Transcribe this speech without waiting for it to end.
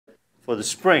for the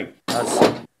spring. I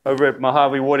was over at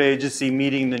Mojave Water Agency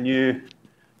meeting the new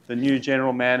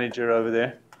general manager over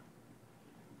there.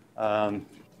 The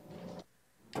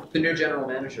new general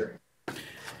manager.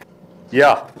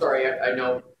 Yeah. Sorry, I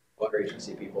know water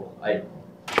agency people. Say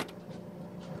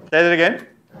that again?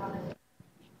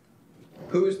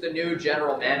 Who's the new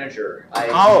general manager?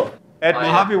 At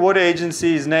Mojave Water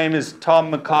Agency, his name is Tom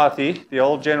McCarthy. The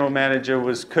old general manager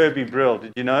was Kirby Brill.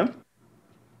 Did you know him?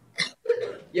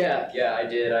 Yeah, I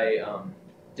did. I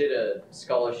did a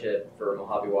scholarship for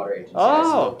Mojave Water Agency. Oh, I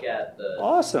spoke at the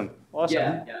awesome.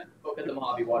 Yeah, I spoke at the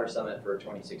Mojave Water Summit for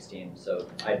 2016, so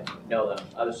I know them.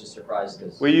 I was just surprised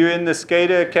because. Were you in the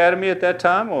SCADA Academy at that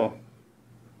time, or?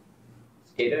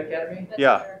 SCADA Academy?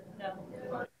 Yeah.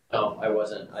 No, I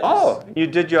wasn't. You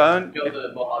did your own? You know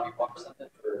the Mojave Water Summit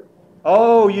for.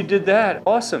 Oh, you did that.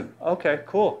 Awesome. Okay,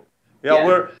 cool.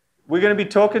 Yeah. We're going to be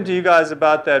talking to you guys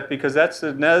about that, because that's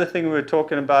another thing we were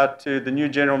talking about to the new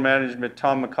general management,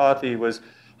 Tom McCarthy, was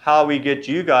how we get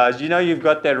you guys. You know, you've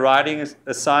got that writing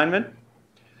assignment.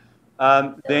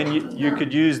 Then you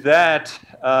could use that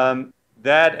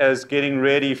as getting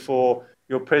ready for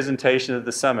your presentation at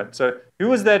the summit. So who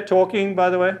was that talking, by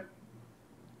the way?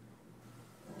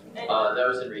 That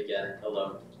was Enrique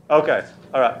alone. Okay.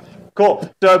 All right. Cool.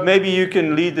 So maybe you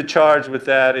can lead the charge with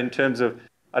that in terms of,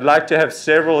 I'd like to have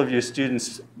several of your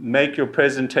students make your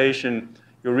presentation,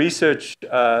 your research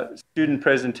student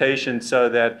presentation, so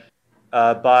that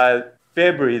by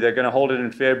February, they're going to hold it in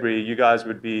February, you guys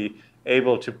would be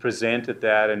able to present at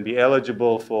that and be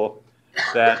eligible for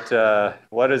that,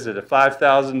 what is it, a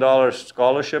 $5,000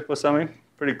 scholarship or something?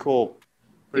 Pretty cool.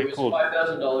 Pretty cool. It was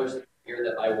 $5,000 the year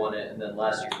that I won it, and then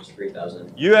last year was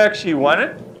 $3,000. You actually won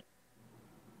it?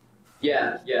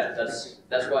 Yeah,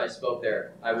 that's why I spoke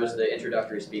there. I was the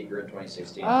introductory speaker in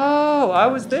 2016. Oh, I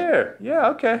was there. Yeah,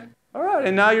 okay. All right,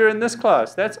 and now you're in this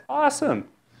class. That's awesome.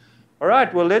 All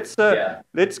right, well, let's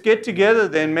get together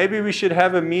then. Maybe we should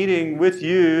have a meeting with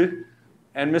you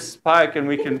and Mrs. Pike, and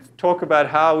we can talk about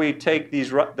how we take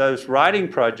those writing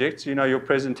projects, you know, your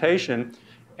presentation,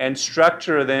 and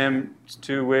structure them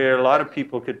to where a lot of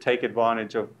people could take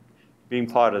advantage of being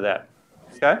part of that.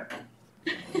 Okay?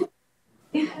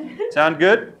 Sound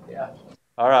good? Yeah.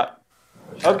 All right.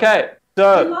 Okay,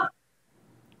 so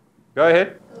go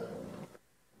ahead.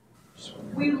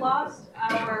 We lost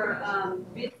our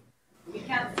video. We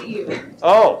can't see you.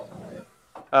 Oh,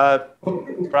 Brian? I put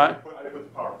the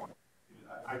PowerPoint.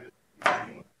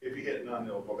 If you hit none,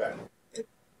 it'll go back.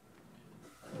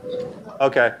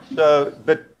 Okay, so,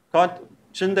 but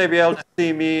shouldn't they be able to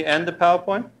see me and the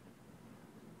PowerPoint?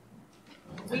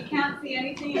 We can't see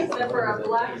anything except for a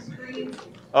black screen.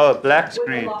 Oh, a black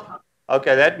screen.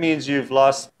 Okay, that means you've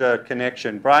lost the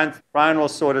connection. Brian will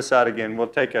sort us out again.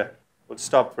 We'll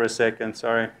stop for a second,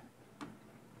 sorry.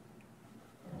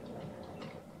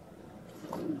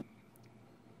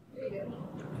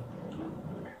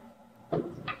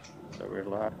 So we're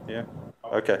live, yeah?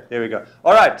 Okay, there we go.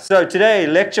 All right, so today,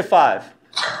 lecture 5.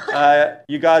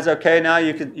 You guys okay now?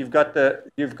 You've got the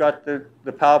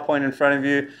PowerPoint in front of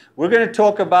you. We're going to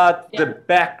talk about the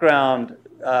background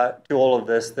to all of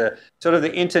this, the sort of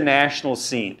the international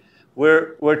scene.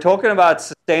 We're talking about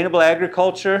sustainable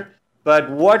agriculture, but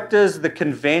what does the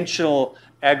conventional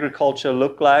agriculture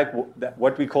look like?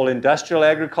 What we call industrial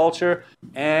agriculture,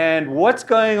 and what's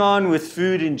going on with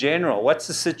food in general? What's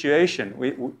the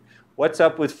situation? What's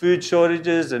up with food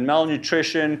shortages and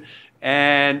malnutrition?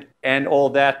 And all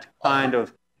that kind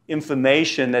of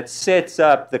information that sets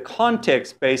up the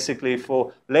context, basically,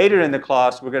 for later in the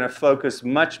class. We're going to focus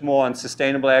much more on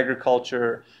sustainable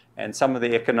agriculture and some of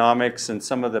the economics and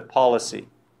some of the policy.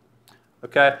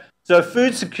 Okay, so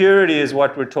food security is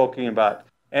what we're talking about,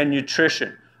 and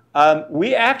nutrition.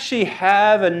 We actually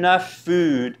have enough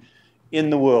food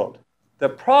in the world. The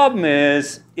problem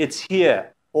is it's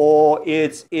here, or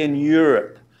it's in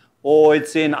Europe, or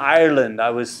it's in Ireland.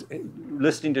 I was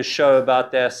listening to a show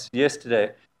about this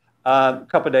yesterday, a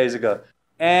couple of days ago.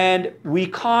 And we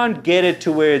can't get it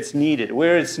to where it's needed.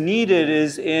 Where it's needed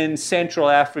is in Central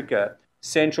Africa,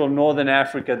 Central Northern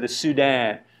Africa, the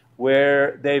Sudan,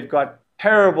 where they've got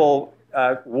terrible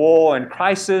war and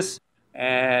crisis,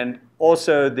 and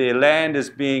also their land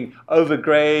is being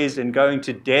overgrazed and going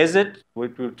to desert,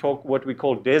 what we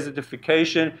call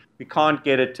desertification. We can't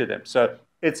get it to them. So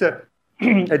it's a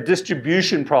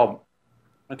distribution problem,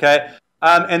 okay?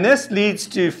 And this leads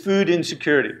to food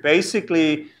insecurity.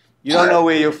 Basically, you don't know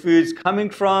where your food's coming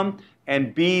from,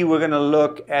 and B, we're going to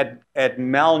look at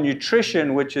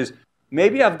malnutrition, which is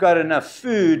maybe I've got enough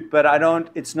food, but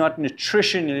it's not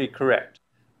nutritionally correct,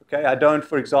 okay? I don't,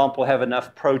 for example, have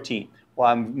enough protein, or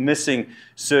I'm missing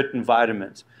certain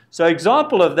vitamins. So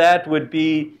example of that would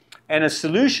be, and a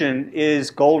solution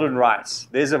is golden rice.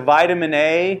 There's a vitamin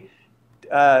A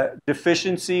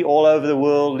deficiency all over the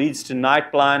world, leads to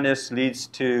night blindness, leads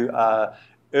to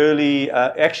early,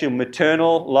 actually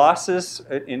maternal losses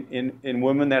in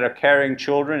women that are carrying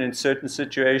children in certain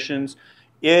situations.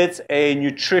 It's a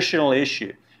nutritional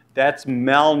issue. That's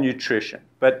malnutrition.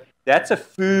 But that's a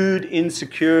food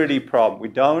insecurity problem. We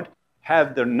don't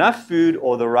have enough food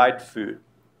or the right food.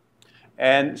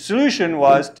 And solution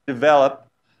was to develop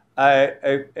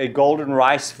a golden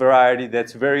rice variety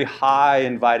that's very high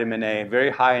in vitamin A,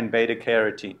 very high in beta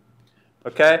carotene.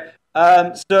 Okay?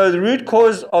 So the root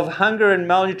cause of hunger and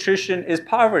malnutrition is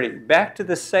poverty. Back to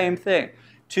the same thing.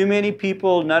 Too many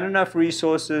people, not enough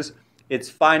resources. It's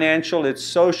financial, it's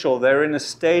social. They're in a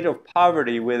state of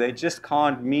poverty where they just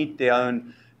can't meet their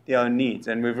own needs.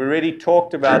 And we've already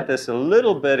talked about this a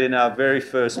little bit in our very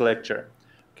first lecture.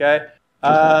 Okay?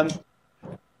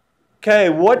 Okay,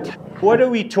 what are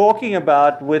we talking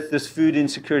about with this food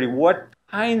insecurity? What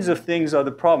kinds of things are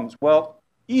the problems? Well,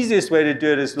 easiest way to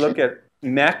do it is look at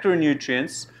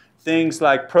macronutrients, things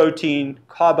like protein,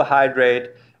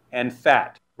 carbohydrate, and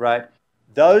fat, right?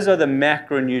 Those are the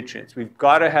macronutrients. We've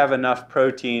got to have enough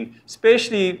protein,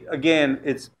 especially, again,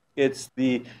 it's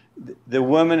the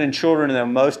women and children that are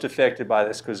most affected by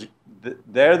this because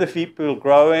they're the people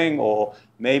growing, or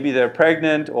maybe they're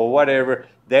pregnant or whatever.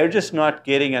 They're just not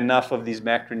getting enough of these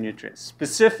macronutrients.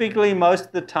 Specifically, most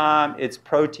of the time, it's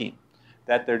protein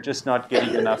that they're just not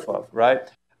getting enough of, right?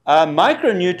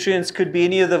 Micronutrients could be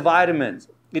any of the vitamins.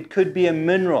 It could be a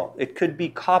mineral. It could be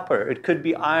copper. It could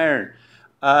be iron.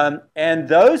 And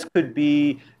those could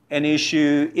be an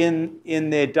issue in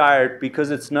their diet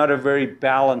because it's not a very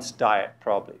balanced diet,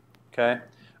 probably, okay?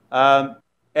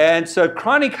 And so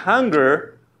chronic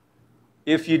hunger,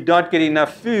 if you're not getting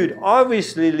enough food,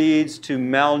 obviously leads to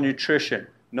malnutrition,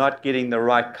 not getting the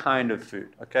right kind of food,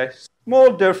 okay?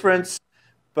 Small difference,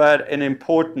 but an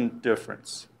important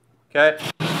difference, okay?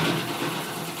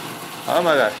 Oh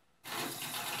my gosh.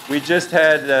 We just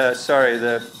had, sorry,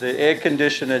 the air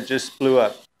conditioner just blew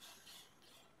up.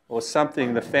 Or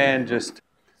something, the fan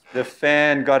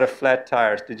got a flat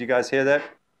tire. Did you guys hear that?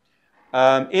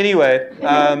 Anyway,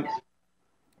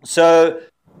 so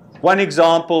one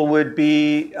example would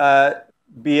be a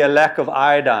lack of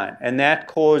iodine, and that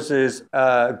causes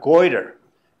goiter.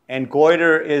 And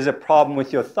goiter is a problem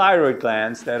with your thyroid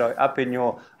glands that are up in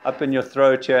your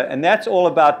throat here, and that's all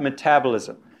about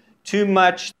metabolism. Too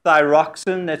much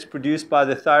thyroxine that's produced by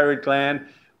the thyroid gland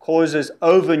causes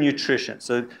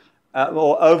overnutrition,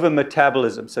 or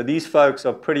over-metabolism. So these folks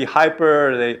are pretty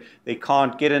hyper, they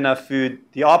can't get enough food.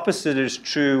 The opposite is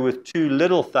true with too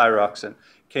little thyroxine.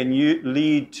 Can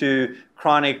lead to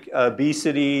chronic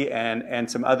obesity and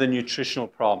some other nutritional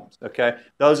problems, okay?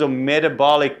 Those are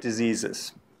metabolic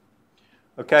diseases.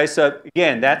 Okay, so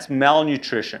again, that's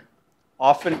malnutrition.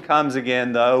 Often comes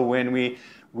again, though, when we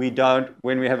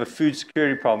have a food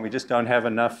security problem, we just don't have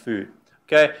enough food.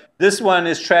 Okay, this one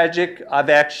is tragic. I've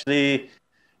actually,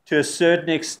 to a certain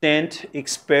extent,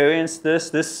 experienced this.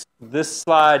 This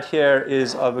slide here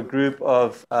is of a group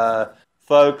of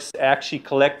folks actually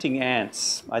collecting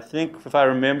ants. I think, if I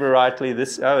remember rightly, it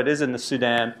is in the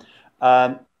Sudan,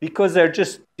 because they're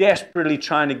just desperately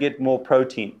trying to get more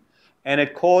protein. And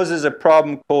it causes a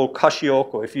problem called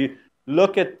kwashiorkor. If you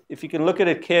can look at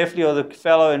it carefully, or the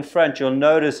fellow in front, you'll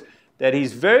notice that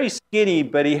he's very skinny,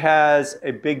 but he has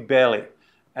a big belly.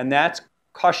 And that's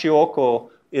kwashiorkor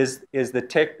is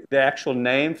the actual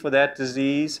name for that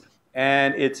disease.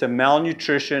 And it's a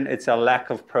malnutrition, it's a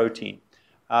lack of protein.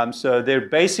 So they're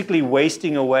basically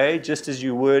wasting away, just as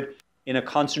you would in a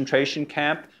concentration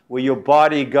camp, where your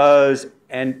body goes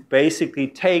and basically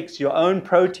takes your own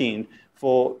protein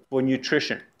for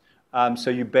nutrition. So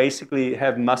you basically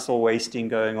have muscle wasting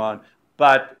going on,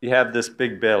 but you have this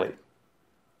big belly.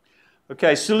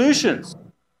 Okay, solutions.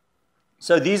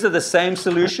 So these are the same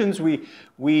solutions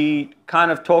we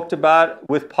kind of talked about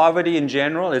with poverty in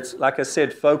general. It's, like I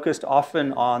said, focused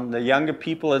often on the younger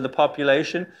people in the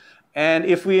population. And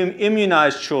if we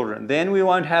immunize children, then we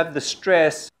won't have the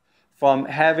stress from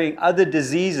having other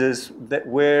diseases that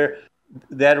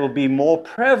will be more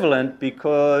prevalent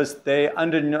because they're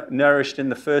undernourished in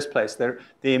the first place. The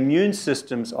immune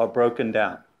systems are broken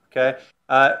down. Okay,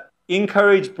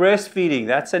 encourage breastfeeding.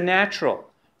 That's a natural.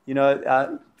 You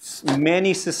know,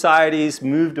 many societies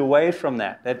moved away from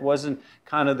that. That wasn't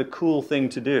kind of the cool thing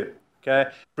to do. Okay,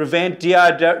 prevent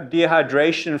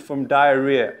dehydration from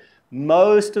diarrhea.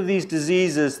 Most of these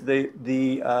diseases,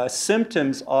 the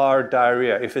symptoms are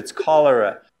diarrhea. If it's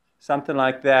cholera, something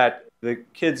like that, the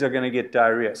kids are going to get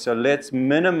diarrhea. So let's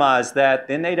minimize that.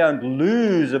 Then they don't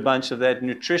lose a bunch of that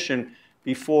nutrition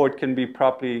before it can be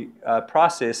properly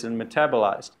processed and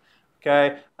metabolized.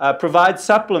 Okay? Provide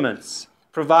supplements.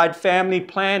 Provide family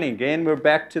planning. Again, we're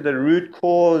back to the root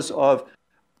cause of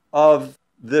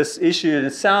this issue. And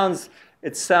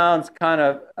it sounds kind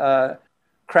of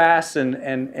crass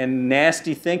and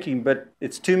nasty thinking, but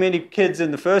it's too many kids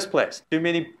in the first place. Too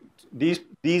many.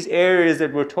 These areas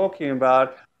that we're talking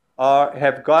about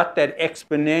have got that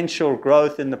exponential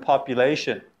growth in the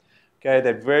population. Okay,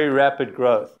 that very rapid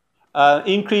growth.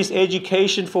 Increase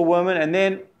education for women, and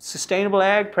then sustainable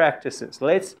ag practices.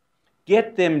 Let's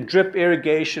get them drip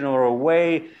irrigation or a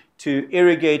way to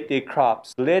irrigate their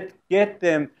crops. Let's get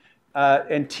them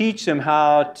and teach them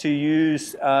how to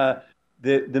use the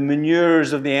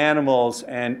manures of the animals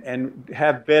and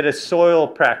have better soil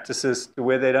practices to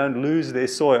where they don't lose their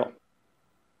soil.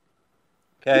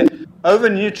 Okay,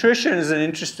 overnutrition is an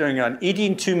interesting one.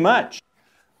 Eating too much.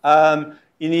 In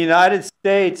the United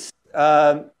States,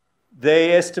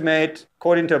 they estimate,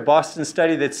 according to a Boston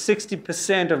study, that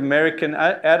 60% of American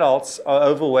adults are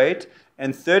overweight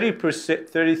and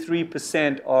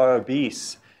 33% are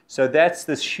obese. So that's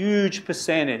this huge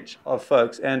percentage of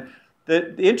folks. And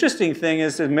the interesting thing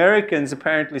is Americans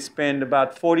apparently spend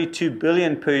about $42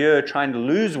 billion per year trying to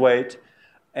lose weight,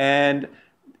 and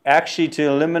actually to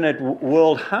eliminate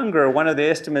world hunger, one of the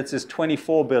estimates is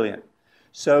 $24 billion.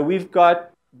 So we've got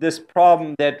this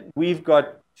problem that we've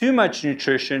got too much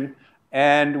nutrition,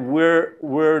 and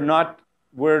we're not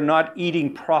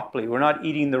eating properly. We're not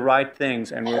eating the right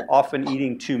things, and we're often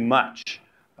eating too much.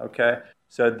 Okay,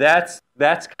 so that's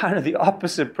kind of the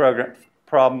opposite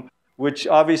problem, which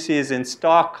obviously is in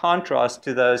stark contrast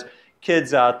to those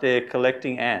kids out there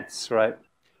collecting ants, right?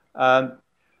 And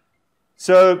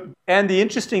the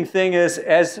interesting thing is,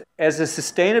 as a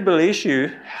sustainable issue,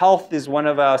 health is one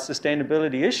of our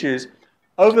sustainability issues.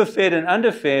 Overfed and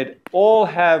underfed all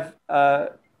have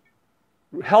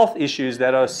health issues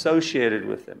that are associated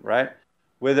with them, right?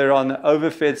 Whether on the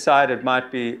overfed side, it might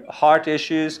be heart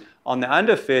issues. On the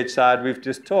underfed side, we've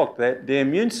just talked that the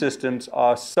immune systems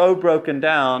are so broken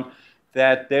down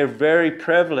that they're very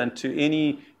prevalent to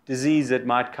any disease that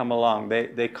might come along.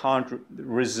 They can't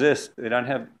resist. They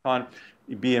can't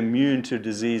be immune to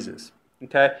diseases.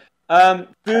 Okay.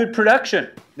 Food production.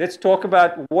 Let's talk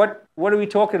about what are we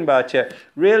talking about here?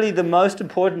 Really, the most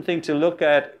important thing to look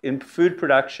at in food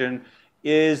production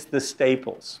is the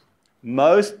staples.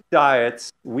 Most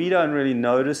diets, we don't really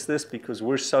notice this because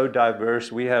we're so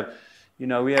diverse. We have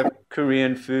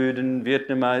Korean food and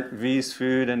Vietnamese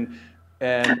food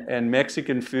and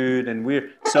Mexican food, and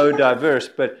we're so diverse.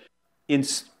 But in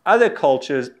other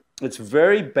cultures, it's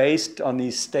very based on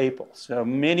these staples. So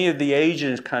many of the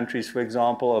Asian countries, for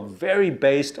example, are very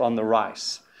based on the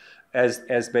rice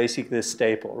as basically the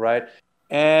staple, right?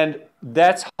 And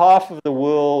that's half of the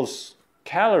world's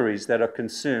calories that are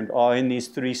consumed are in these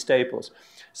three staples.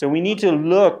 So we need to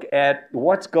look at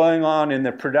what's going on in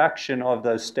the production of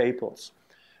those staples.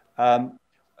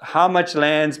 How much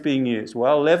land's being used?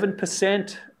 Well,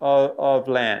 11% of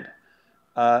land.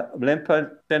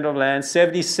 11% of land,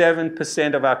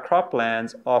 77% of our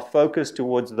croplands are focused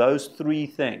towards those three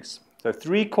things. So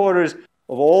 3/4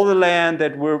 of all the land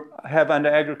that we have under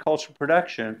agricultural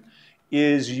production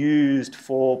is used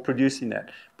for producing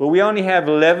that. But we only have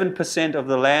 11% of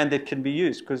the land that can be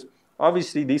used, because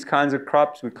obviously these kinds of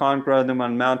crops, we can't grow them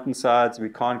on mountainsides, we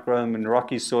can't grow them in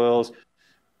rocky soils,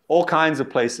 all kinds of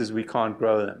places we can't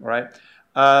grow them, right?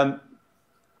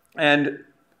 And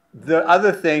the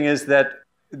other thing is that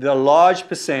the large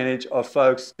percentage of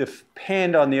folks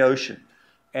depend on the ocean.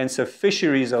 And so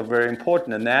fisheries are very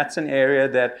important. And that's an area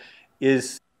that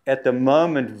is at the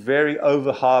moment very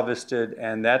over-harvested,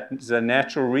 and that is a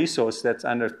natural resource that's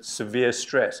under severe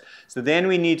stress. So then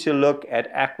we need to look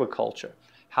at aquaculture,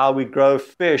 how we grow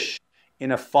fish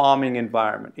in a farming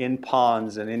environment, in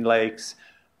ponds and in lakes,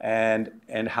 and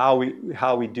how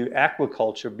we do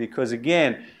aquaculture, because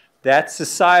again, that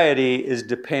society is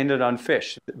dependent on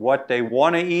fish. What they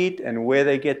want to eat and where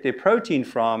they get their protein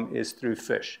from is through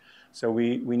fish. So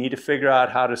we need to figure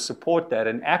out how to support that,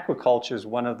 and aquaculture is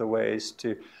one of the ways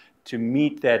to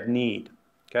meet that need.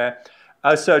 Okay,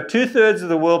 so 2/3 of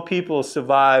the world people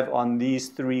survive on these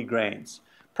three grains.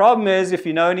 Problem is, if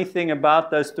you know anything about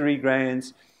those three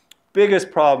grains, biggest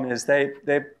problem is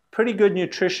they're pretty good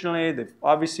nutritionally. They're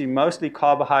obviously mostly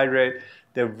carbohydrate.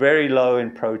 They're very low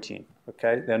in protein.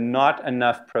 Okay, they're not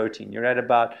enough protein. You're at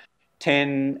about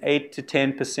 8 to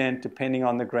 10% depending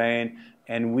on the grain,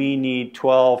 and we need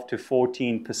 12 to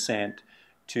 14%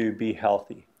 to be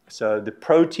healthy. So the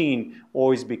protein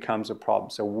always becomes a problem.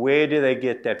 So where do they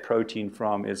get that protein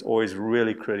from is always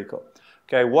really critical.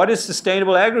 Okay, what is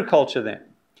sustainable agriculture then?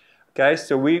 Okay,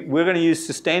 so we're going to use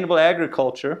sustainable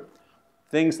agriculture,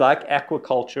 things like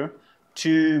aquaculture,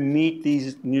 to meet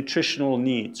these nutritional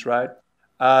needs, right?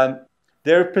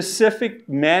 There are specific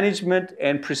management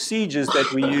and procedures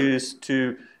that we use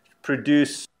to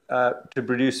produce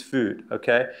food,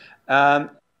 okay?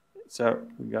 So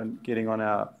we're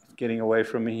getting away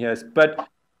from me here.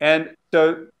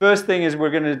 So first thing is we're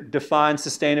going to define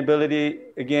sustainability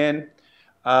again.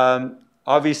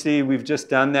 Obviously, we've just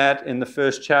done that in the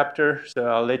first chapter, so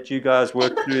I'll let you guys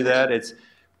work through that. It's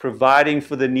providing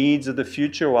for the needs of the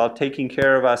future while taking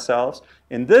care of ourselves.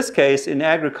 In this case, in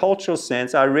agricultural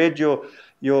sense, I read some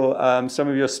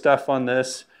of your stuff on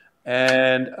this,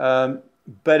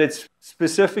 but it's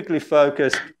specifically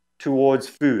focused towards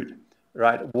food,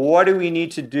 right? What do we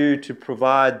need to do to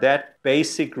provide that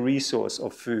basic resource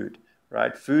of food,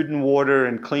 right? Food and water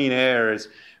and clean air is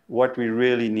what we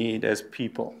really need as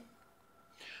people.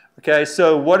 Okay,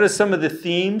 so what are some of the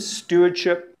themes?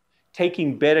 Stewardship,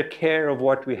 taking better care of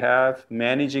what we have,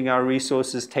 managing our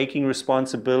resources, taking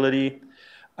responsibility.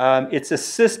 It's a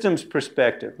systems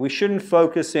perspective. We shouldn't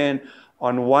focus in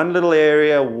on one little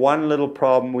area, one little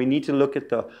problem. We need to look at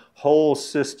the whole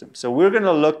system. So we're going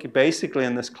to look basically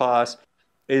in this class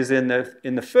is in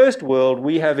the first world,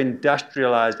 we have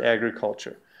industrialized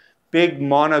agriculture. Big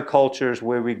monocultures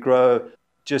where we grow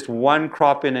just one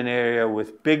crop in an area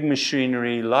with big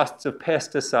machinery, lots of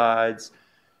pesticides,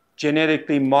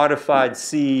 genetically modified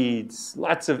seeds,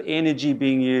 lots of energy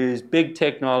being used, big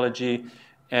technology.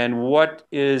 And what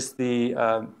is the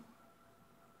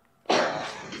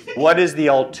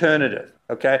alternative?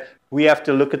 Okay, we have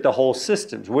to look at the whole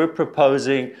systems. We're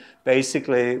proposing,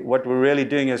 basically, what we're really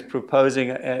doing is proposing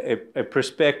a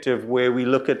perspective where we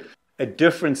look at a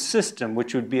different system,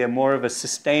 which would be more of a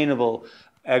sustainable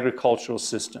agricultural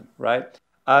system, right?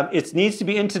 It needs to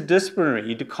be interdisciplinary.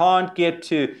 You can't get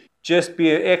to just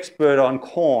be an expert on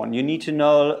corn. You need to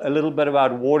know a little bit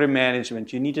about water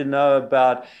management. You need to know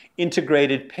about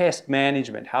integrated pest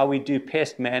management, how we do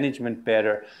pest management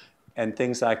better, and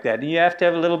things like that. And you have to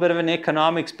have a little bit of an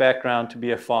economics background to be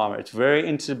a farmer. It's very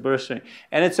interdisciplinary,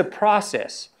 and it's a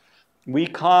process. We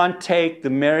can't take the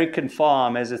American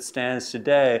farm as it stands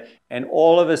today and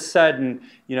all of a sudden,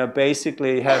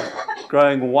 basically have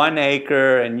growing 1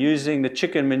 acre and using the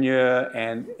chicken manure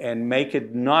and make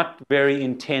it not very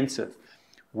intensive.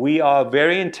 We are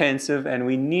very intensive and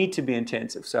we need to be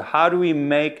intensive. So how do we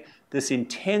make this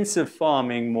intensive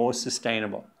farming more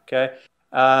sustainable? Okay,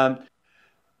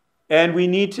 and we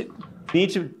need to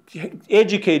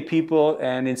educate people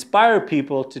and inspire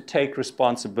people to take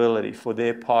responsibility for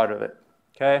their part of it.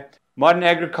 Okay, modern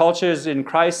agriculture is in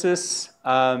crisis.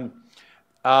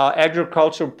 Our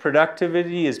agricultural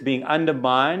productivity is being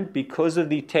undermined because of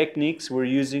the techniques we're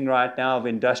using right now of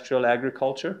industrial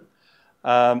agriculture.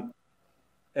 So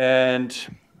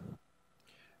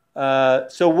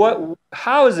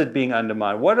how is it being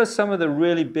undermined? What are some of the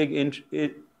really big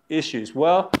issues?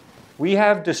 Well, we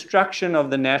have destruction of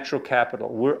the natural capital.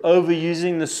 We're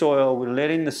overusing the soil. We're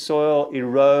letting the soil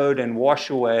erode and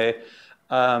wash away.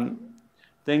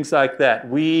 Things like that.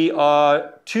 We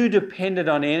are too dependent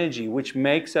on energy, which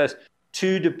makes us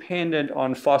too dependent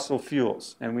on fossil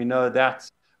fuels. And we know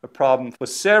that's a problem for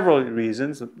several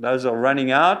reasons. Those are running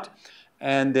out.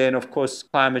 And then, of course,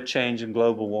 climate change and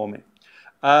global warming.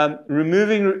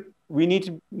 We need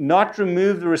to not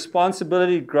remove the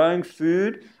responsibility of growing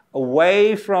food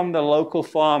away from the local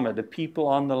farmer, the people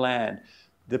on the land,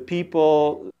 the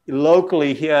people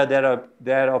locally here that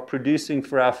are producing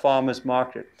for our farmers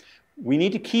market. We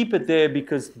need to keep it there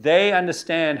because they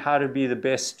understand how to be the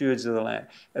best stewards of the land.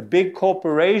 A big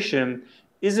corporation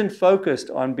isn't focused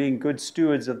on being good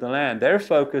stewards of the land. They're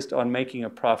focused on making a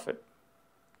profit.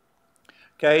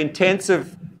 Okay,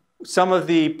 intensive, some of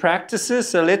the practices.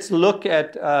 So let's look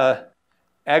at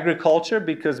agriculture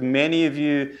because many of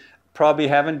you probably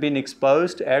haven't been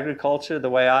exposed to agriculture the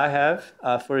way I have.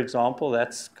 For example,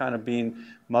 that's kind of been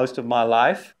most of my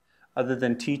life other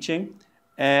than teaching.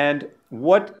 And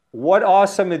what are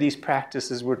some of these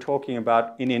practices we're talking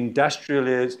about in industrial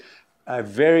is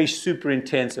very super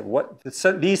intensive.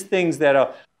 These things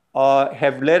that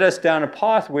have led us down a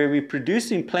path where we're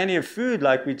producing plenty of food,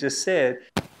 like we just said,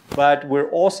 but we're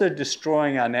also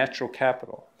destroying our natural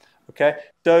capital. Okay,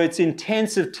 so it's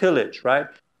intensive tillage, right?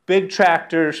 Big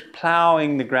tractors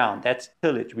plowing the ground. That's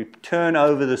tillage. We turn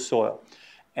over the soil.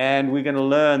 And we're going to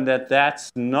learn that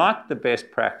that's not the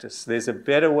best practice. There's a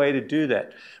better way to do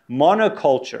that.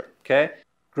 Monoculture, okay?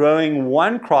 growing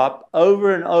one crop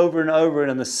over and over and over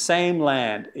in the same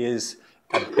land is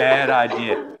a bad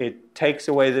idea. It takes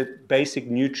away the basic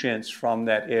nutrients from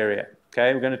that area.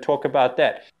 Okay, we're going to talk about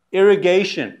that.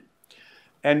 Irrigation.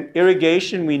 And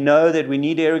irrigation, we know that we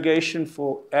need irrigation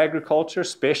for agriculture,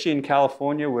 especially in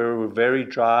California where we're very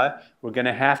dry. We're going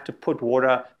to have to put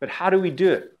water, but how do we do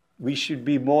it? We should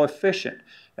be more efficient.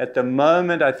 At the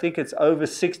moment, I think it's over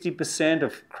 60%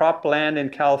 of cropland in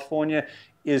California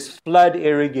is flood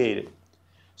irrigated.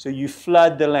 So you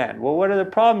flood the land. Well, what are the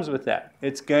problems with that?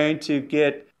 It's going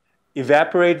to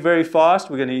evaporate very fast.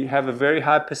 We're going to have a very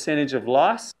high percentage of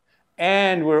loss.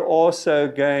 And we're also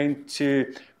going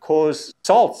to cause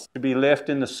salts to be left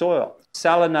in the soil.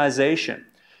 Salinization.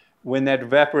 When that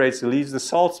evaporates, it leaves the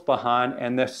salts behind,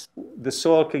 and the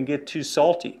soil can get too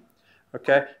salty.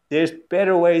 Okay? There's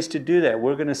better ways to do that.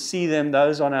 We're going to see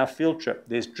those on our field trip.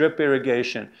 There's drip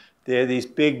irrigation. There are these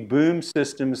big boom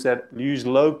systems that use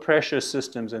low pressure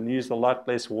systems and use a lot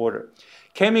less water.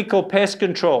 Chemical pest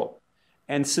control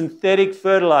and synthetic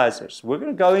fertilizers. We're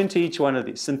going to go into each one of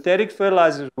these. Synthetic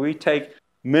fertilizers, we take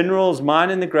minerals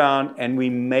mined in the ground and we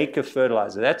make a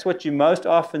fertilizer. That's what you most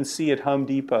often see at Home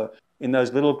Depot in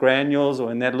those little granules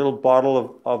or in that little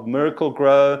bottle of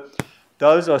Miracle-Gro.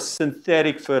 Those are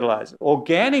synthetic fertilizers.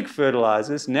 Organic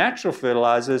fertilizers, natural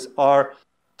fertilizers, are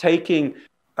taking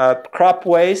crop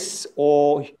waste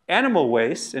or animal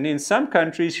waste, and in some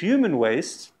countries human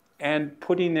waste, and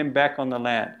putting them back on the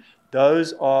land.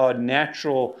 Those are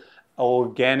natural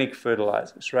organic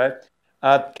fertilizers, right?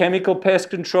 Chemical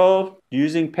pest control,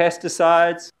 using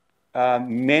pesticides.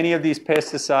 Many of these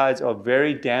pesticides are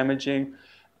very damaging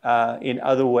in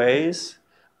other ways.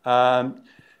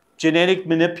 Genetic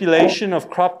manipulation of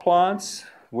crop plants,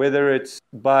 whether it's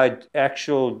by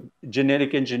actual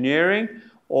genetic engineering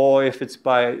or if it's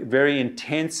by very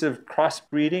intensive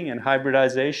crossbreeding and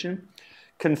hybridization.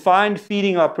 Confined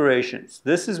feeding operations.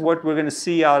 This is what we're going to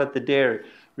see out at the dairy.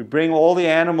 We bring all the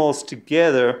animals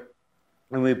together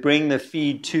and we bring the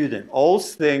feed to them. Old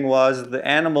thing was the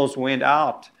animals went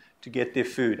out to get their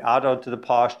food, out onto the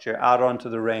pasture, out onto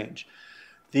the range.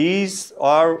 These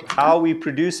are how we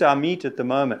produce our meat at the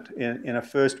moment in a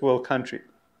first world country.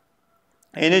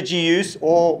 Energy use,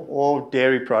 all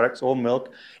dairy products, all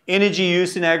milk. Energy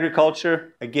use in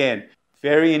agriculture, again,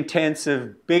 very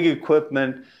intensive, big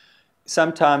equipment,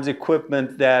 sometimes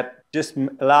equipment that just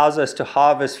allows us to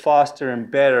harvest faster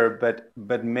and better,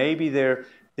 but maybe there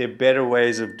are better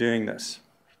ways of doing this.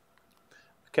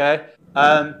 Okay?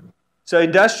 So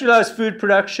industrialized food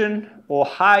production or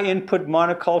high input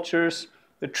monocultures,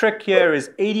 the trick here is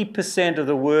 80% of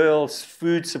the world's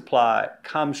food supply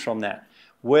comes from that.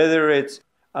 Whether it's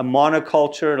a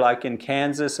monoculture like in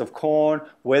Kansas of corn,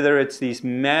 whether it's these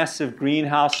massive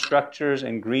greenhouse structures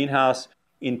and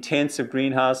intensive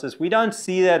greenhouses. We don't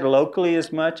see that locally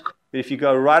as much, but if you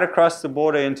go right across the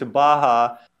border into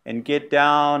Baja and get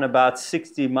down about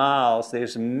 60 miles,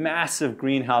 there's massive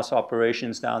greenhouse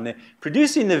operations down there,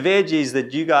 producing the veggies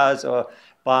that you guys are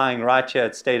buying right here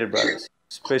at Stater Brothers,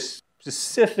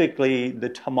 specifically the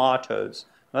tomatoes,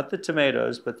 not the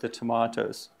tomatoes, but the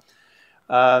tomatoes.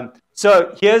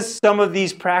 So here's some of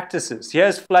these practices.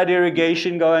 Here's flood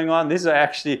irrigation going on. These are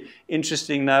actually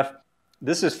interesting enough.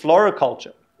 This is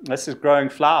floriculture. This is growing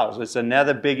flowers. It's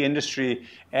another big industry,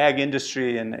 ag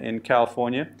industry in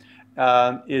California,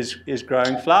 is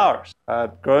growing flowers.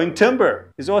 Growing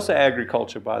timber is also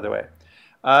agriculture, by the way.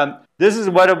 This is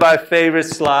one of my favorite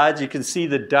slides. You can see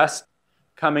the dust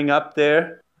coming up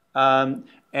there.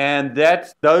 And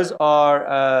those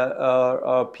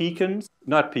are pecans,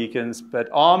 not pecans, but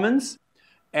almonds.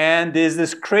 And there's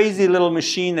this crazy little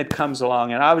machine that comes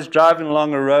along. And I was driving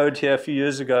along a road here a few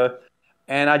years ago,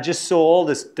 and I just saw all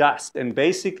this dust. And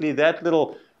basically, that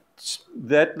little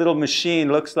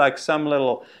machine looks like some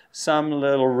little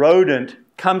rodent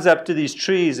comes up to these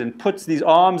trees and puts these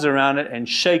arms around it and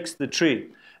shakes the tree.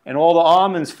 And all the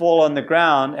almonds fall on the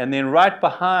ground, and then right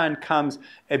behind comes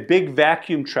a big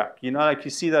vacuum truck. You know, like you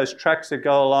see those trucks that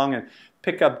go along and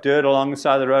pick up dirt along the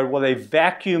side of the road. Well, they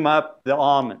vacuum up the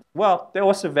almonds. Well, they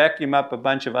also vacuum up a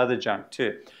bunch of other junk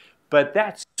too. But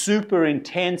that's super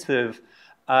intensive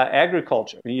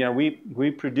agriculture. You know,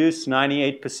 we produce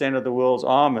 98% of the world's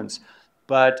almonds.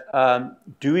 But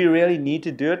do we really need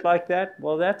to do it like that?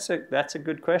 Well, that's a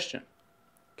good question.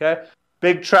 Okay.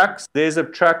 Big trucks. There's a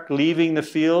truck leaving the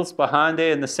fields behind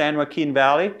there in the San Joaquin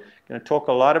Valley. Going to talk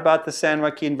a lot about the San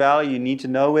Joaquin Valley. You need to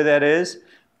know where that is.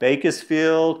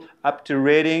 Bakersfield up to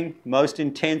Redding, most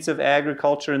intensive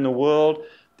agriculture in the world.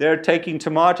 They're taking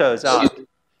tomatoes out.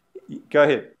 Go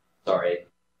ahead. Sorry.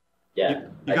 Yeah.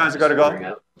 You guys got to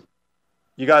go?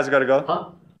 You guys got to go? Huh?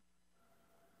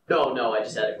 No, I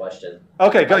just had a question.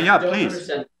 Okay, go. I Yeah, don't please.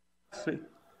 understand-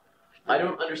 I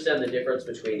don't understand the difference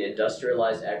between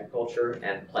industrialized agriculture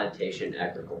and plantation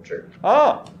agriculture.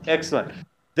 Oh, excellent.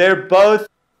 They're both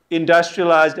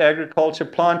industrialized agriculture.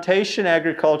 Plantation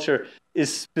agriculture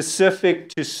is specific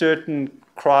to certain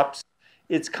crops.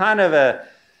 It's kind of a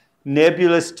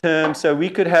nebulous term. So we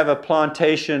could have a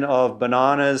plantation of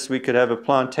bananas. We could have a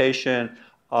plantation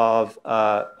of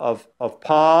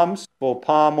palms for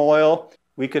palm oil.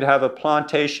 We could have a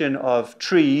plantation of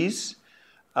trees,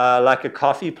 like a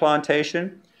coffee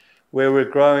plantation, where we're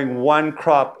growing one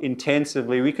crop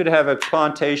intensively. We could have a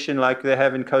plantation like they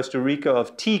have in Costa Rica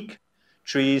of teak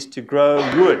trees to grow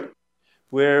wood,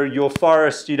 where your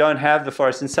forest, you don't have the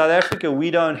forest. In South Africa, we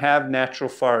don't have natural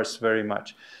forests very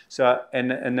much. So,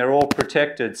 and they're all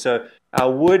protected. So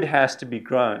our wood has to be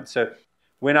grown. So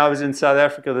when I was in South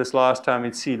Africa this last time,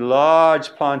 you'd see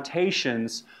large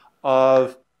plantations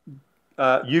of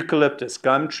eucalyptus,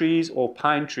 gum trees or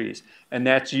pine trees. And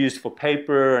that's used for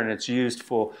paper and it's used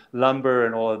for lumber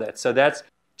and all of that. So that's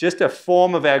just a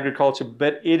form of agriculture,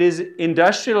 but it is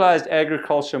industrialized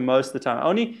agriculture most of the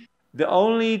time. The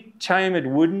only time it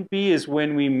wouldn't be is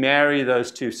when we marry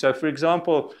those two. So for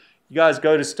example, you guys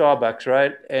go to Starbucks,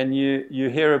 right? And you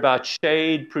hear about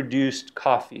shade-produced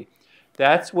coffee.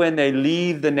 That's when they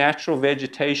leave the natural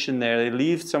vegetation there. They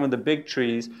leave some of the big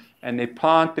trees and they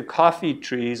plant the coffee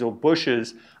trees or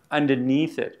bushes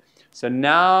underneath it. So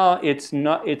now it's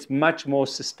much more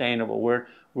sustainable.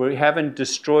 We haven't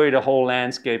destroyed a whole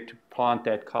landscape to plant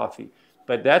that coffee.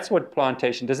 But that's what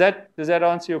plantation, does that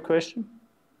answer your question?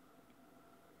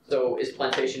 So is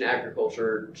plantation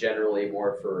agriculture generally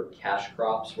more for cash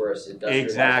crops, whereas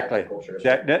industrialized agriculture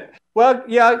is Well,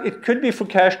 yeah, it could be for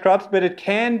cash crops, but it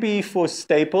can be for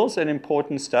staples and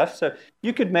important stuff. So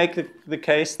you could make the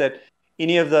case that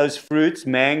any of those fruits,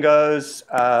 mangoes,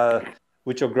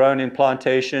 which are grown in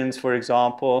plantations, for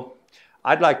example,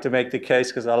 I'd like to make the case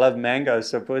because I love mangoes.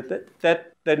 So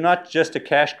that they're not just a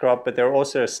cash crop, but they're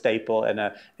also a staple and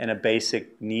a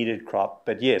basic needed crop.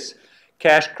 But yes,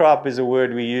 cash crop is a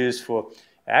word we use for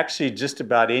actually just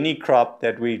about any crop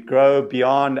that we grow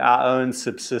beyond our own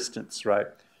subsistence, right?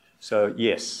 So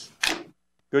yes,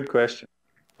 good question.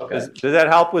 Okay. Does that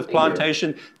help with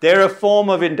plantation? They're a form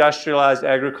of industrialized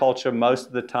agriculture most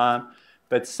of the time,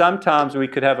 but sometimes we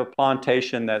could have a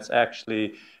plantation that's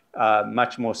actually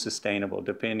much more sustainable,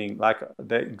 depending, like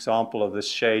the example of the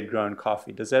shade-grown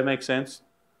coffee. Does that make sense?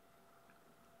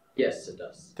 Yes, it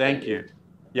does. Thank you.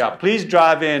 Yeah, please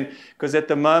drive in, because at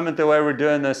the moment, the way we're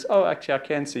doing this, oh, actually, I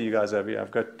can see you guys over here.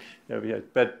 I've got over here.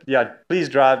 But yeah, please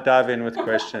dive in with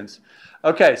questions.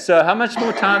 Okay, so how much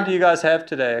more time do you guys have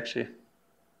today, actually?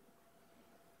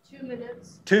 2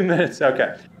 minutes. 2 minutes,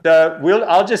 okay. So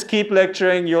I'll just keep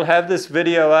lecturing. You'll have this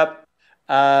video up,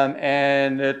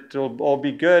 and it'll all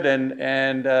be good.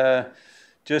 And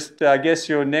just, I guess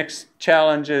your next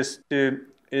challenge is to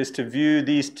view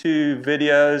these 2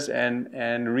 videos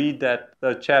and read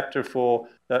the chapter for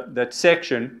that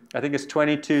section. I think it's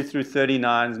 22 through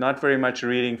 39. It's not very much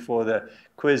reading for the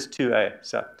quiz 2A.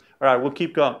 So, all right, we'll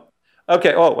keep going.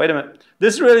 Okay, oh, wait a minute.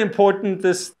 This is really important,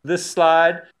 this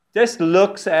slide. Just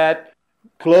looks at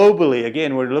globally,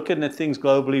 again, we're looking at things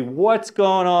globally, what's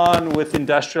going on with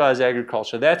industrialized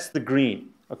agriculture. That's the green,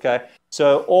 okay?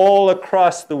 So all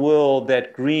across the world,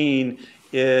 that green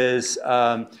is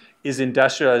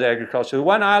industrialized agriculture. The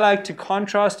one I like to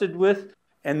contrast it with,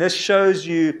 and this shows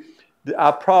you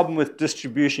our problem with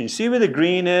distribution. You see where the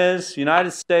green is?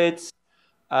 United States,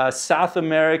 South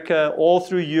America, all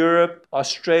through Europe,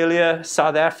 Australia,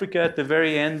 South Africa at the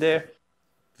very end there.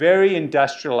 Very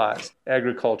industrialized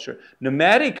agriculture.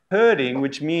 Nomadic herding,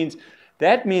 which means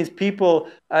people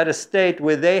at a state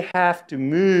where they have to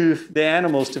move the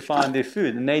animals to find their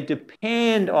food, and they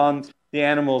depend on the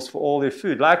animals for all their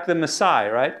food, like the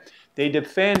Maasai, right? They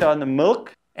depend on the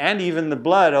milk and even the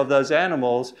blood of those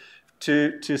animals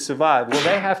to survive. Well,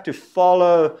 they have to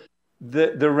follow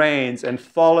the rains and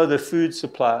follow the food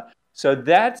supply. So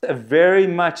that's very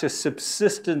much a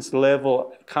subsistence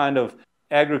level kind of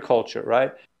agriculture,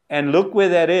 right? And look where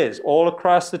that is, all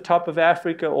across the top of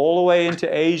Africa, all the way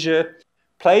into Asia,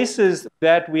 places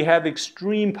that we have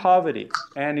extreme poverty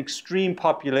and extreme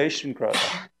population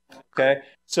growth, okay?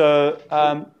 So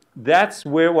that's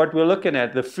what we're looking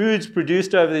at. The foods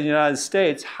produced over the United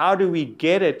States, how do we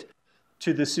get it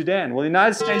to the Sudan? Well, the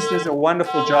United States does a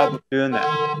wonderful job of doing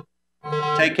that.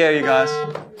 Take care, you guys.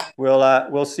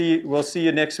 We'll see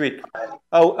you next week.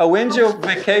 Oh, when's your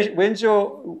vacation?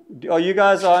 Are you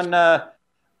guys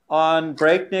on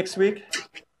break next week?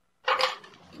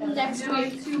 Next No,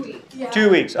 week. in 2 weeks. Yeah. 2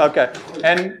 weeks, okay.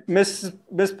 And Miss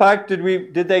Pike,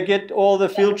 did they get all the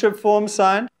field trip forms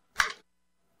signed?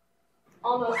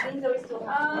 Almost. Means that we still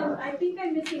have. I think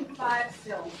I'm missing 5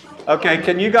 still. Okay,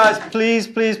 can you guys please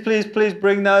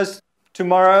bring those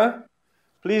tomorrow?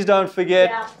 Please don't forget,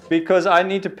 Yeah. because I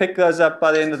need to pick those up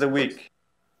by the end of the week.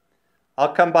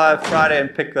 I'll come by Friday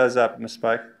and pick those up, Miss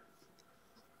Pike.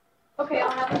 Okay, I'll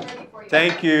have them ready for you.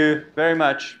 Thank you very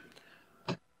much.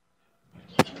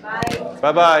 Bye.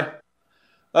 Bye-bye.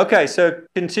 Okay, so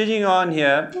continuing on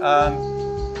here.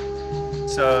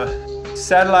 So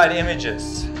satellite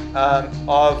images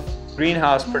of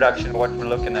greenhouse production, what we're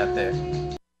looking at there.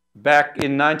 Back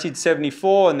in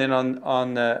 1974, and then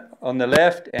on the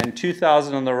left, and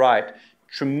 2000 on the right.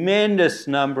 Tremendous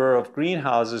number of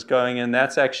greenhouses going in.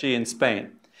 That's actually in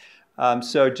Spain.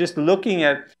 So just looking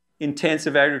at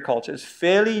intensive agriculture, it's a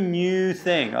fairly new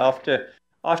thing.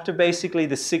 After basically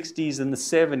the 60s and the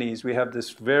 70s, we have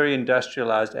this very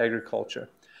industrialized agriculture.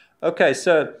 Okay,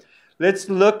 so let's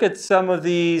look at some of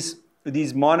these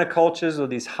monocultures or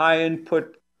these high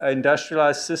input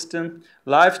industrialized system.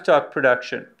 Livestock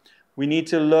production. We need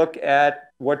to look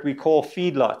at what we call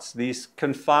feedlots, these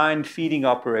confined feeding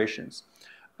operations.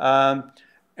 And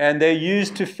they're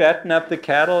used to fatten up the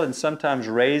cattle and sometimes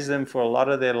raise them for a lot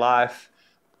of their life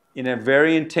in a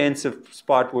very intensive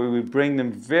spot where we bring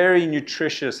them very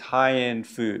nutritious high-end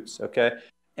foods, okay?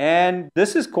 And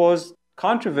this has caused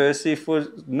controversy for a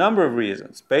number of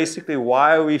reasons. Basically,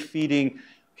 why are we feeding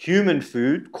human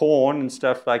food, corn and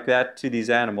stuff like that, to these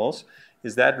animals?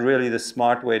 Is that really the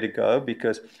smart way to go?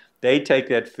 Because they take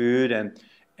that food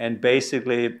and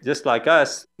basically, just like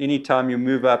us, anytime you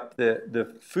move up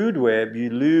the food web, you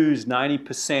lose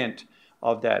 90%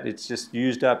 of that. It's just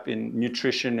used up in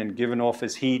nutrition and given off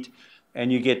as heat,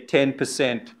 and you get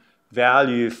 10%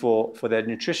 value for that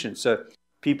nutrition. So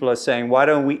people are saying, why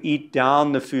don't we eat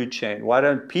down the food chain? Why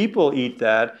don't people eat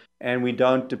that and we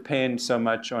don't depend so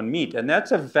much on meat? And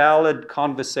that's a valid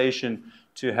conversation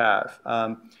to have.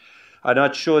 I'm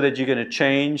not sure that you're going to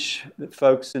change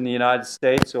folks in the United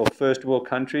States or first world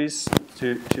countries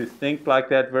to think like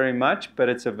that very much, but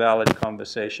it's a valid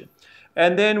conversation.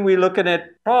 And then we're looking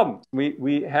at problems.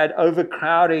 We had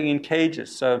overcrowding in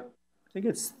cages. So I think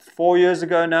it's 4 years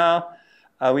ago now,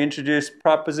 we introduced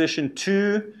Proposition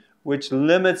 2, which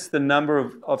limits the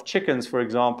number of chickens, for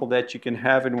example, that you can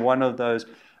have in one of those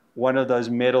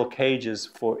metal cages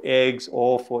for eggs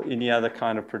or for any other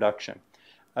kind of production.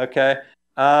 Okay.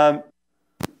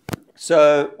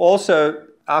 So also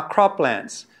our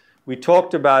croplands. We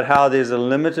talked about how there's a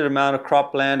limited amount of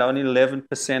cropland, only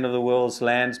 11% of the world's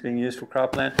land is being used for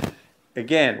cropland.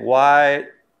 Again, why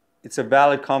it's a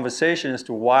valid conversation as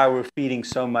to why we're feeding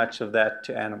so much of that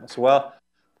to animals. Well,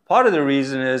 part of the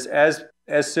reason is as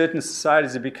certain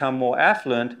societies have become more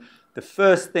affluent, the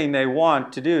first thing they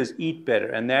want to do is eat better,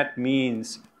 and that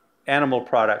means animal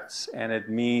products, and it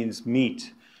means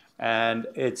meat. And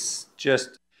it's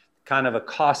just kind of a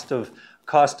cost of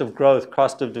growth,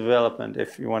 cost of development,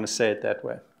 if you want to say it that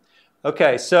way.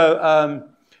 Okay, so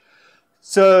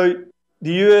the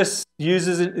U.S.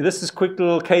 uses, this is a quick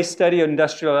little case study of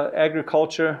industrial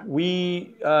agriculture.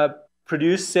 We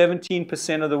produce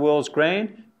 17% of the world's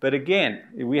grain, but again,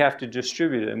 we have to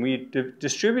distribute it. And we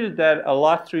distributed that a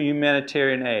lot through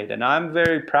humanitarian aid. And I'm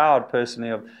very proud,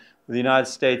 personally, of the United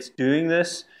States doing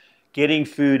this, getting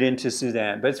food into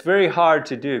Sudan. But it's very hard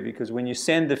to do because when you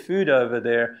send the food over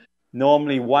there,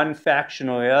 normally one faction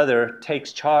or the other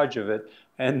takes charge of it,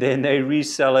 and then they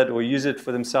resell it or use it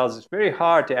for themselves. It's very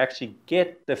hard to actually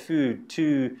get the food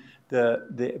to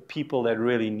the people that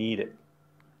really need it.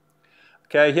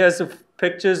 Okay, here's the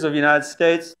pictures of the United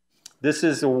States. This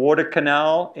is a water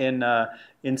canal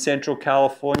in central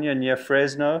California near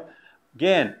Fresno.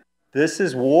 Again, this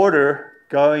is water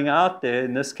going out there,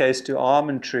 in this case to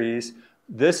almond trees.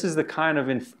 This is the kind of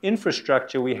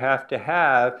infrastructure we have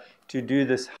to do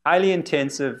this highly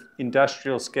intensive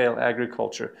industrial scale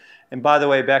agriculture. And by the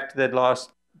way, back to that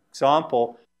last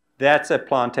example, that's a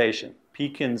plantation.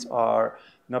 Pecans are,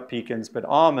 not pecans, but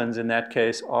almonds in that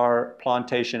case are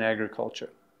plantation agriculture.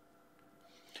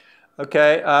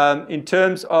 Okay, in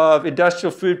terms of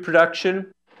industrial food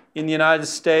production in the United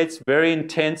States, very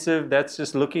intensive. That's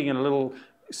just looking at a little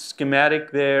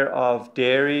schematic there of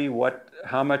dairy,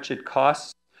 how much it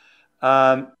costs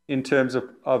in terms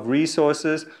of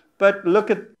resources. But look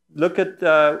at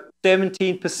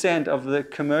 17% of the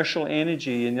commercial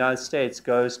energy in the United States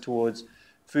goes towards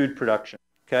food production.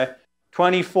 Okay,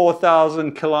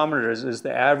 24,000 kilometers is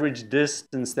the average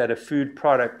distance that a food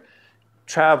product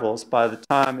travels by the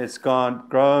time it's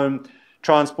grown,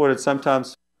 transported,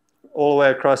 sometimes all the way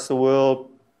across the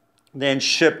world, then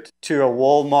shipped to a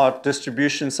Walmart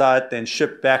distribution site, then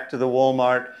shipped back to the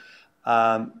Walmart.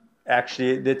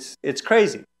 Actually, it's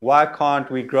crazy. Why can't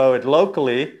we grow it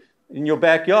locally in your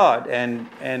backyard? And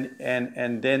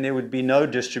then there would be no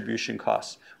distribution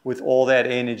costs with all that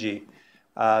energy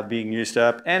being used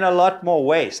up, and a lot more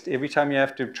waste. Every time you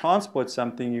have to transport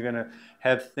something, you're going to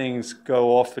have things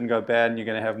go off and go bad, and you're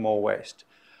going to have more waste.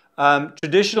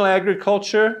 Traditional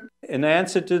agriculture, an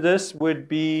answer to this would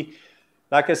be,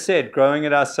 like I said, growing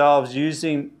it ourselves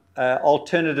using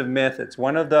alternative methods.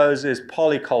 One of those is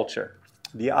polyculture,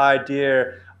 the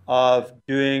idea of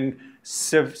doing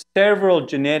several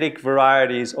genetic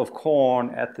varieties of corn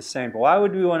at the same time. Why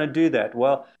would we want to do that?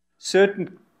 Well,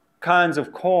 certain kinds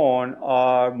of corn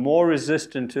are more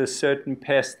resistant to a certain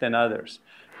pest than others.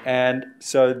 And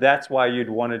so that's why you'd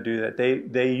want to do that.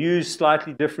 They use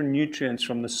slightly different nutrients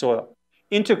from the soil.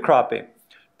 Intercropping.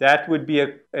 That would be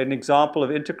an example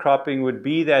of intercropping would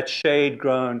be that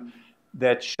shade-grown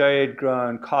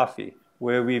coffee,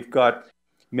 where we've got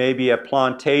maybe a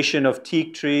plantation of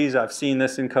teak trees. I've seen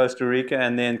this in Costa Rica,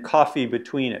 and then coffee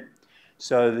between it.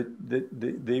 So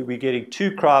we're getting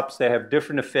two crops. They have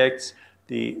different effects.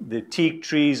 The teak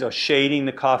trees are shading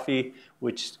the coffee,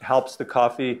 which helps the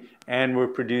coffee, and we're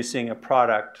producing a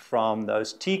product from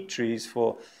those teak trees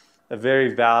for a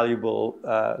very valuable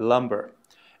lumber.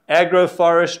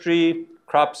 Agroforestry,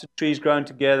 crops and trees grown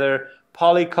together.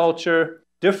 Polyculture,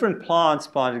 different plants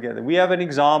planted together. We have an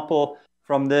example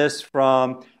from this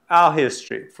from our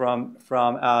history, from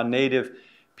our native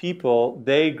people.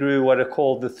 They grew what are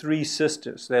called the Three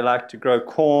Sisters. They like to grow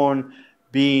corn,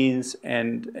 beans,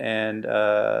 and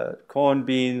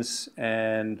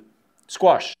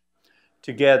squash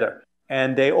together.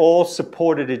 And they all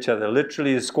supported each other.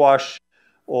 Literally, the squash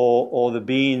or the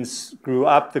beans grew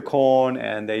up the corn,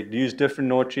 and they used different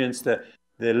nutrients. The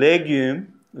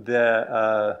legume,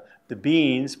 the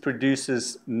beans,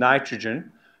 produces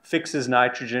nitrogen, fixes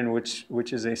nitrogen,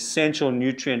 which is an essential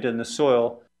nutrient in the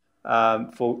soil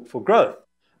for growth.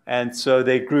 And so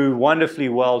they grew wonderfully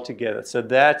well together. So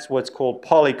that's what's called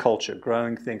polyculture,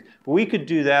 growing things. But we could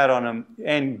do that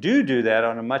and do that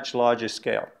on a much larger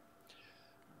scale.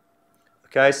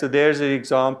 Okay, so there's an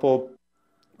example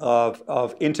of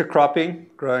intercropping,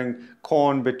 growing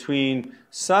corn between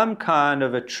some kind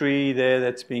of a tree there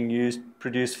that's being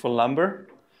produced for lumber.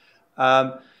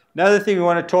 Another thing we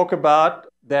want to talk about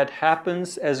that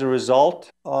happens as a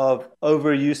result of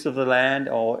overuse of the land,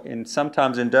 or in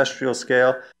sometimes industrial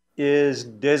scale, is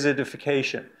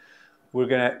desertification. We're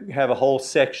going to have a whole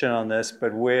section on this,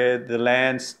 but where the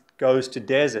land goes to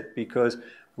desert because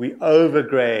we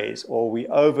overgraze or we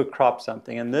overcrop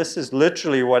something. And this is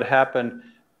literally what happened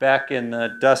back in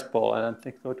the Dust Bowl. I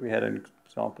thought we had an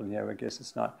example here, I guess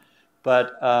it's not.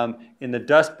 But in the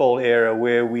Dust Bowl era,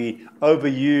 where we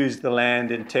overused the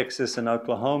land in Texas and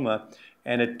Oklahoma,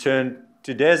 and it turned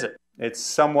to desert. It's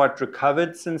somewhat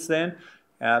recovered since then,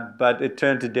 but it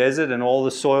turned to desert, and all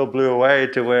the soil blew away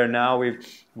to where now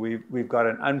we've got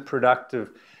an unproductive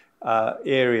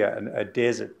area, a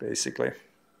desert basically.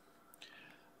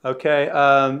 Okay,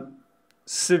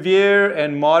 severe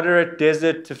and moderate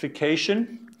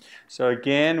desertification. So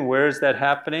again, where is that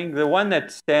happening? The one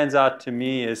that stands out to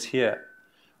me is here.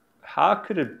 How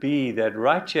could it be that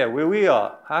right here, where we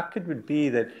are, how could it be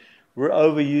that we're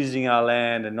overusing our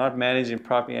land and not managing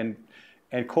properly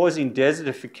and causing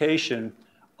desertification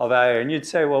of our area? And you'd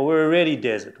say, well, we're already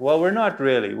desert. Well, we're not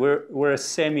really. We're a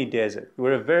semi-desert.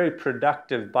 We're a very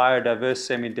productive, biodiverse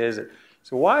semi-desert.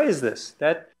 So why is this?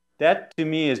 That to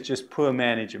me is just poor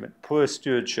management, poor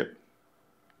stewardship.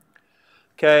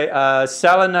 Okay,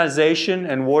 salinization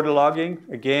and waterlogging.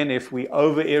 Again, if we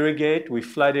over-irrigate, we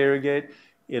flood irrigate,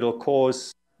 it'll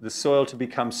cause the soil to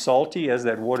become salty as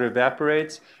that water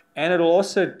evaporates, and it'll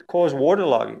also cause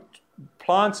waterlogging.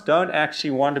 Plants don't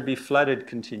actually want to be flooded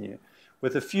continually,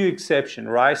 with a few exceptions.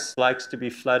 Rice likes to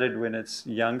be flooded when it's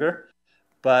younger,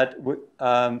 but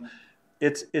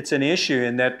it's an issue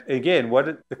in that, again,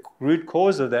 the root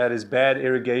cause of that is bad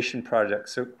irrigation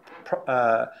projects. So,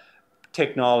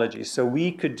 technology. So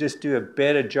we could just do a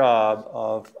better job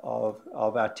of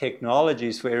our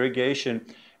technologies for irrigation,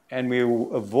 and we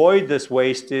will avoid this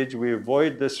wastage, we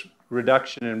avoid this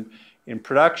reduction in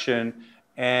production,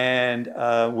 and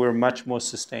we're much more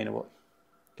sustainable.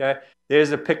 Okay,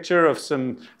 there's a picture of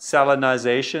some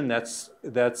salinization.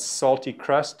 That's salty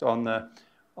crust on the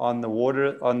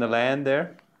water, on the land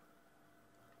there.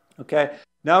 Okay,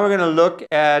 now we're going to look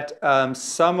at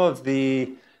some of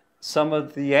the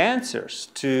answers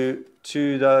to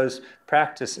those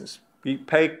practices. We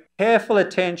pay careful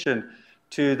attention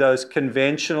to those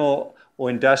conventional or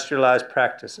industrialized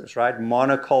practices, right?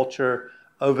 Monoculture,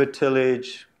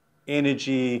 over-tillage,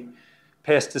 energy,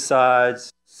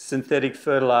 pesticides, synthetic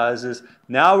fertilizers.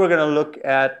 Now we're going to look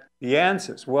at the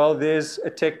answers. Well, there's a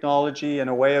technology and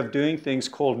a way of doing things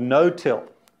called no-till,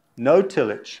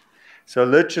 no-tillage. So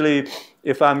literally,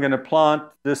 if I'm going to plant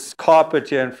this carpet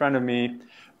here in front of me,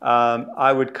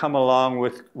 I would come along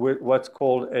with what's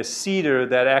called a seeder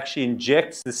that actually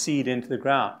injects the seed into the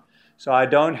ground. So I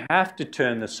don't have to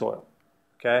turn the soil,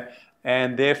 okay?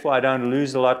 And therefore, I don't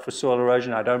lose a lot for soil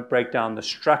erosion. I don't break down the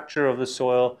structure of the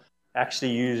soil,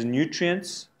 actually use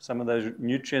nutrients. Some of those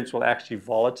nutrients will actually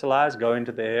volatilize, go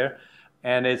into the air,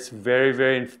 and it's very,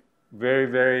 very, very,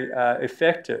 very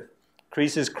effective.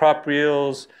 Increases crop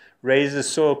yields, raises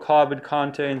soil carbon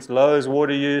contents, lowers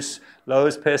water use,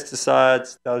 lowers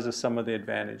pesticides. Those are some of the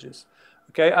advantages.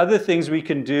 Okay, other things we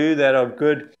can do that are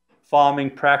good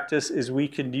farming practice is we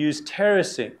can use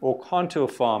terracing or contour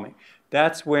farming.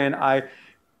 That's when I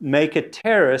make a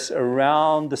terrace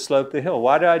around the slope of the hill.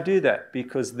 Why do I do that?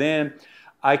 Because then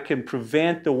I can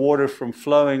prevent the water from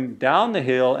flowing down the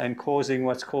hill and causing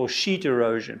what's called sheet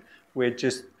erosion, where it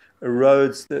just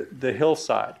erodes the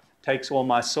hillside, takes all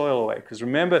my soil away. Because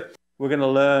remember, we're going to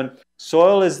learn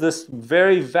soil is this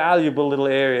very valuable little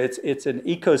area. It's an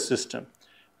ecosystem.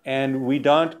 And we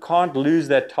can't lose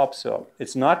that topsoil.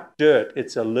 It's not dirt.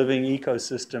 It's a living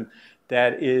ecosystem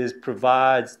that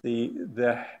provides the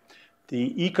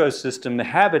ecosystem, the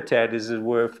habitat, as it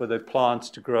were, for the plants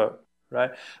to grow,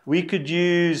 right? We could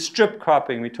use strip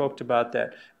cropping. We talked about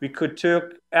that. We could take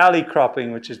alley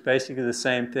cropping, which is basically the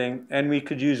same thing, and we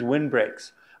could use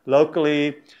windbreaks.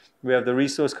 Locally, we have the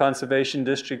Resource Conservation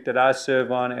District that I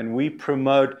serve on, and we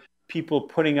promote people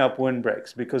putting up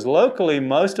windbreaks because locally,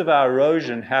 most of our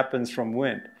erosion happens from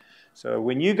wind. So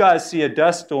when you guys see a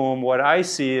dust storm, what I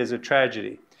see is a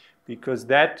tragedy, because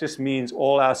that just means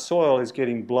all our soil is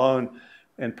getting blown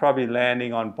and probably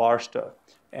landing on Barstow.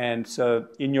 And so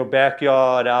in your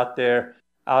backyard out there,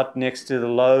 out next to the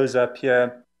Lowe's up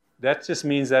here, that just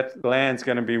means that land's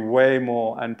going to be way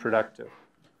more unproductive.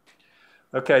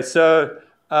 Okay, so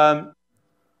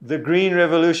the Green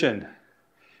Revolution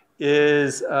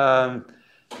is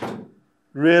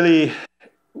really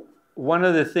one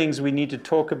of the things we need to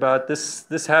talk about.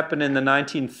 This happened in the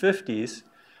 1950s.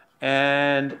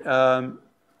 And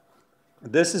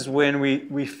this is when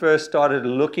we first started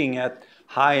looking at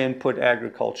high input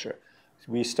agriculture.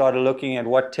 We started looking at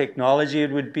what technology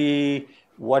it would be,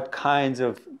 what kinds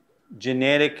of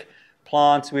genetic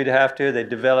plants we'd have to. They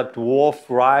developed dwarf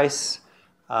rice.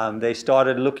 They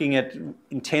started looking at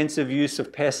intensive use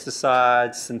of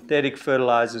pesticides, synthetic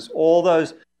fertilizers, all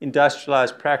those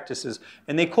industrialized practices.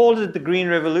 And they called it the Green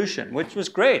Revolution, which was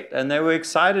great. And they were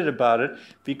excited about it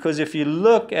because if you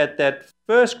look at that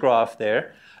first graph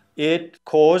there, it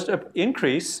caused an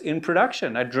increase in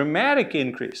production, a dramatic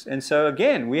increase. And so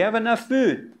again, we have enough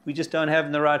food. We just don't have it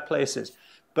in the right places.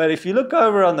 But if you look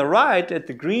over on the right at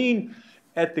the green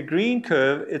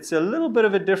curve, it's a little bit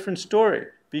of a different story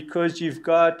because you've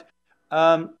got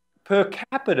per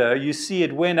capita, you see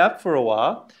it went up for a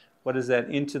while. What is that,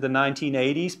 into the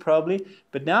 1980s probably,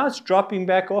 but now it's dropping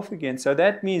back off again. So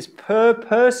that means per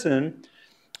person,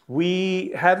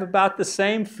 we have about the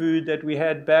same food that we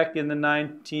had back in the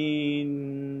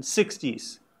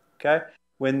 1960s, okay,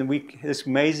 when this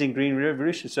amazing Green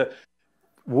Revolution. So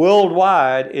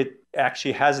worldwide, it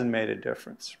actually hasn't made a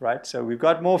difference, right? So we've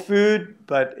got more food,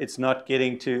 but it's not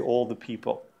getting to all the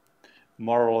people.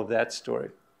 Moral of that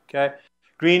story, okay?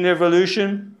 Green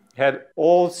Revolution had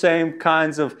all the same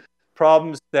kinds of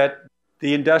problems that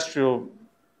the industrial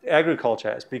agriculture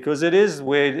has, because it is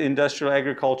where industrial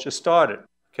agriculture started,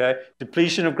 okay?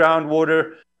 Depletion of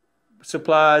groundwater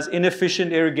supplies,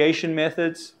 inefficient irrigation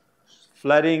methods,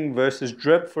 flooding versus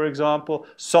drip, for example,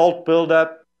 salt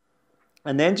buildup,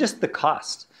 and then just the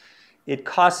cost. It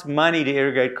costs money to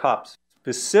irrigate crops,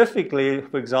 specifically,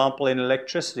 for example, in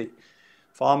electricity.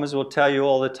 Farmers will tell you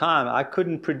all the time, I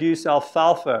couldn't produce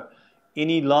alfalfa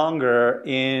any longer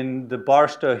in the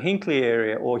Barstow-Hinckley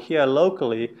area or here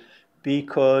locally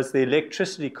because the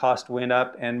electricity cost went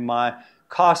up and my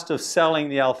cost of selling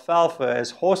the alfalfa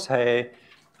as horse hay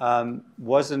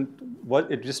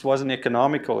it just wasn't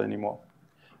economical anymore.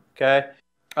 Okay.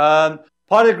 Part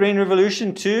of the Green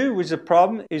Revolution too, which is a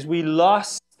problem, is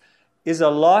a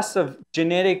loss of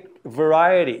genetic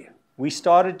variety. We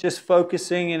started just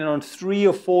focusing in on 3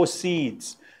 or 4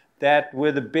 seeds that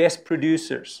were the best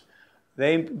producers.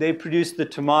 They produced the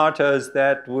tomatoes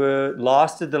that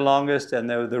lasted the longest, and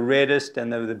they were the reddest,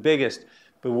 and they were the biggest.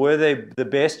 But were they the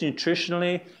best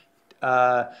nutritionally?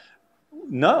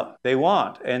 No, they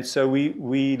weren't. And so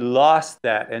we lost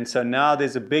that. And so now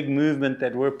there's a big movement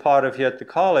that we're part of here at the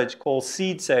college called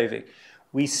seed saving,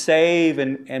 we save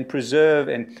and preserve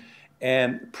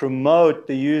and promote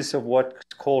the use of what's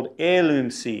called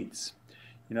heirloom seeds.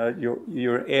 You know,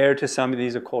 you're heir to some of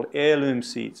these are called heirloom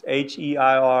seeds, Heirloom,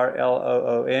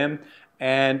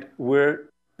 and we're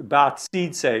about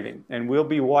seed saving. And we'll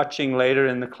be watching later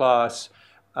in the class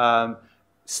a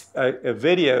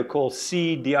video called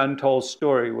Seed, the Untold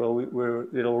Story, where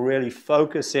it'll really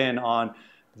focus in on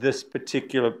this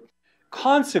particular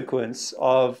consequence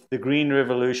of the Green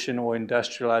Revolution or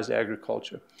industrialized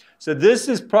agriculture. So this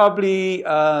is probably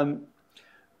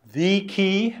the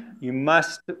key. You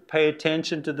must pay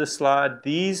attention to this slide.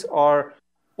 These are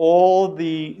all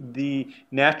the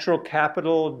natural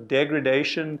capital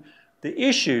degradation, the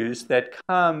issues that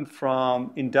come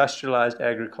from industrialized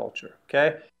agriculture,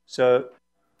 okay? So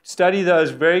study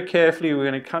those very carefully. We're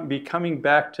going to be coming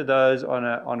back to those on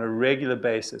a regular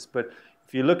basis. But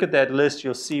if you look at that list,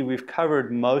 you'll see we've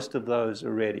covered most of those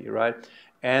already, right?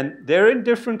 And they're in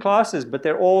different classes, but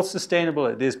they're all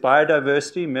sustainable. There's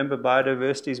biodiversity. Remember,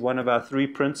 biodiversity is one of our 3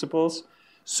 principles: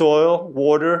 soil,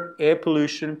 water, air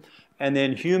pollution, and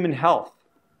then human health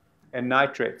and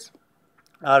nitrates.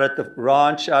 Out at the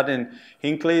ranch out in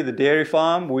Hinckley, the dairy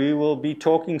farm, we will be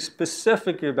talking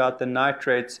specifically about the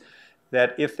nitrates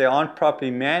that, if they aren't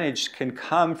properly managed, can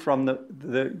come from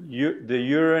the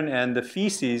urine and the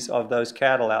feces of those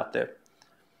cattle out there.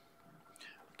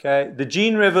 Okay, the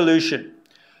gene revolution.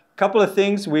 A couple of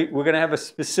things. We're going to have a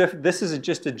specific, this is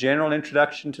just a general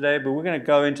introduction today, but we're going to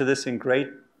go into this in great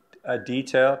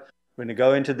detail. We're going to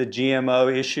go into the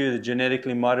GMO issue, the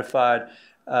genetically modified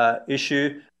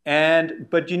issue.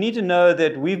 But you need to know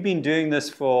that we've been doing this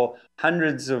for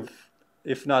hundreds of,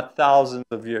 if not thousands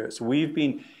of years. We've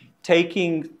been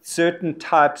taking certain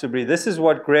types of breed. This is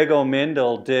what Gregor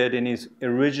Mendel did in his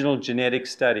original genetic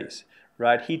studies,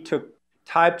 right? He took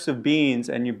types of beans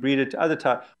and you breed it to other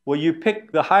types. Well, you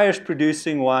pick the highest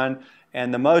producing one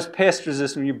and the most pest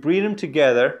resistant, you breed them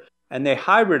together and they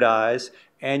hybridize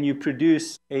and you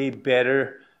produce a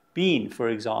better bean, for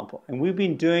example. And we've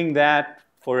been doing that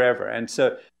forever. And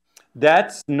so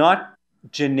that's not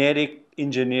genetic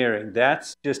engineering.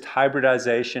 That's just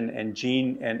hybridization and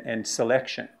gene and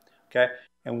selection. Okay?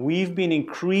 And we've been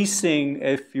increasing,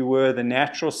 if you were, the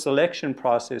natural selection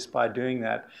process by doing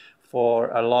that for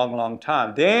a long, long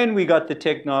time. Then we got the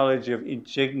technology of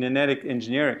genetic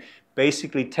engineering,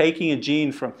 basically taking a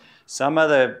gene from some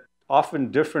other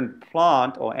often different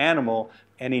plant or animal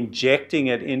and injecting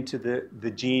it into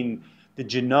the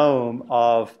genome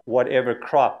of whatever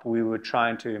crop we were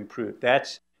trying to improve.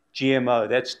 That's GMO,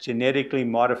 that's genetically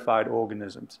modified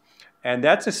organisms. And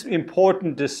that's an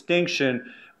important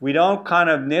distinction. We don't kind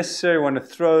of necessarily want to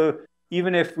throw,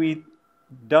 even if we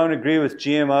don't agree with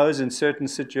GMOs in certain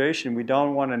situations, we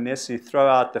don't want to necessarily throw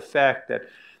out the fact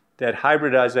that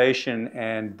hybridization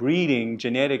and breeding,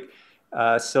 genetic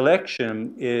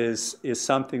selection is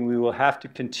something we will have to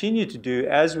continue to do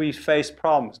as we face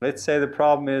problems. Let's say the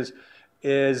problem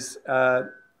is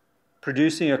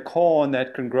producing a corn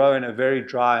that can grow in a very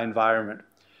dry environment.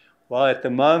 Well, at the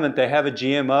moment, they have a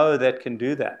GMO that can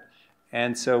do that.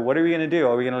 And so what are we going to do?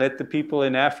 Are we going to let the people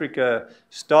in Africa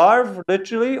starve,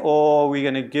 literally, or are we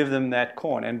going to give them that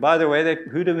corn? And by the way,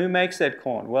 who makes that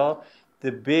corn? Well,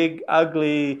 the big,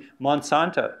 ugly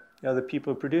Monsanto, the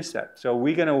people who produce that. So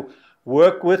we're going to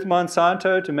work with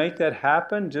Monsanto to make that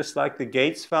happen, just like the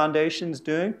Gates Foundation's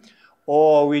doing?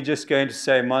 Or are we just going to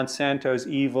say Monsanto's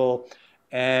evil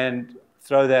and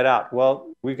throw that out? Well,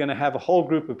 we're going to have a whole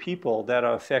group of people that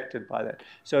are affected by that.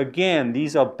 So again,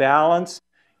 these are balanced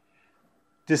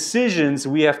decisions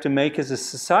we have to make as a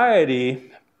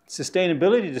society,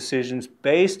 sustainability decisions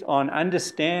based on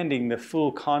understanding the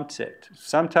full concept.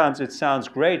 Sometimes it sounds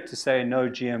great to say no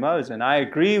GMOs, and I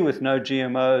agree with no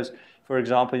GMOs, for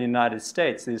example, in the United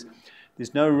States.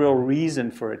 There's no real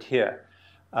reason for it here.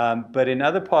 But in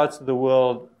other parts of the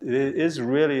world, it is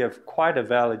really quite a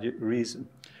valid reason.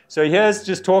 So here's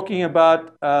just talking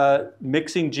about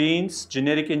mixing genes,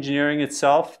 genetic engineering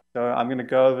itself. So I'm going to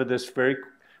go over this very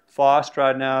fast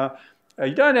right now.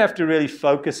 You don't have to really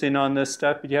focus in on this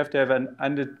stuff, but you have to have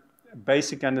a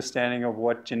basic understanding of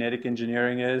what genetic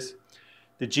engineering is.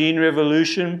 The gene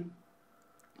revolution,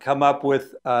 come up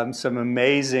with some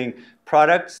amazing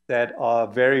products that are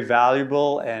very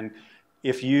valuable and,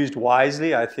 if used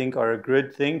wisely, I think are a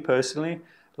good thing personally,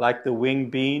 like the wing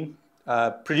bean.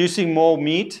 Producing more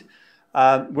meat.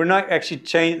 We're not actually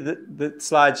the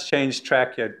slides changed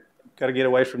track yet. Got to get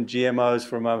away from GMOs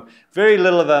for a moment. Very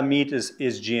little of our meat is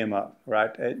GMO,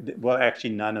 right? Well,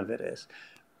 actually none of it is.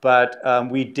 But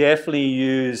we definitely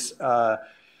use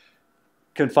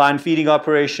confined feeding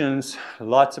operations.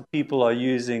 Lots of people are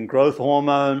using growth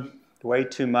hormone. way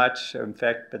too much, in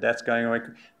fact, but that's going away.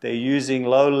 They're using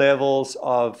low levels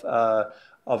of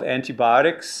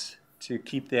antibiotics to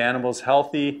keep the animals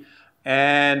healthy.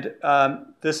 And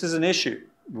this is an issue.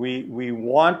 We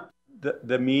want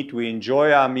the meat, we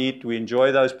enjoy our meat, we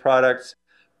enjoy those products,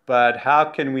 but how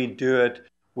can we do it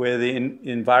where the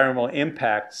environmental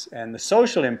impacts and the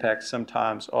social impacts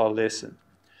sometimes are lessened?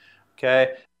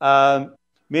 Okay,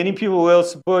 many people will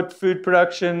support food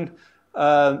production.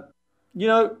 You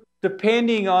know,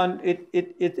 depending on it,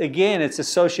 again, it's a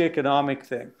socioeconomic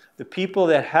thing. The people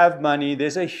that have money,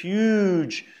 there's a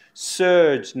huge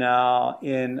surge now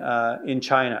in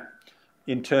China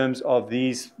in terms of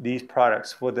these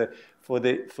products for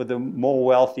the more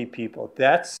wealthy people.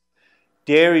 That's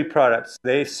dairy products.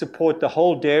 They support the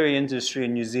whole dairy industry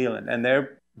in New Zealand, and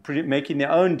they're making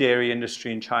their own dairy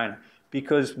industry in China,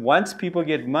 because once people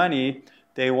get money,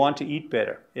 they want to eat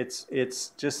better. It's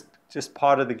just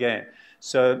part of the game.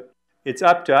 So it's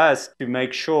up to us to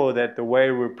make sure that the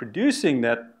way we're producing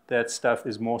that stuff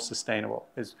is more sustainable.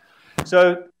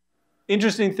 So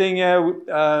interesting thing here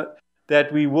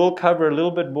that we will cover a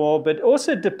little bit more, but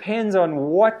also depends on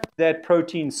what that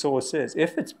protein source is.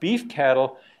 If it's beef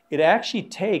cattle, it actually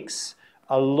takes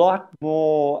a lot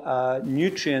more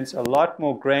nutrients, a lot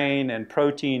more grain and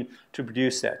protein to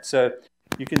produce that. So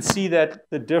you can see that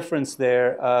the difference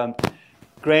there,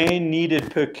 grain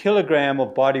needed per kilogram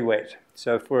of body weight.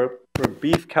 So for a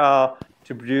beef cow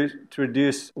to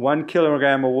produce 1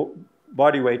 kilogram of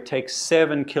body weight takes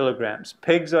 7 kilograms.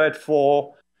 Pigs are at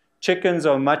 4. Chickens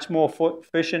are much more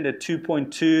efficient at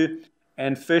 2.2.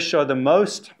 And fish are the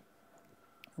most.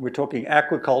 We're talking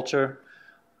aquaculture.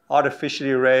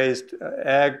 Artificially raised,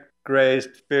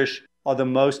 ag-raised fish are the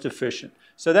most efficient.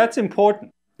 So that's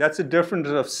important. That's a difference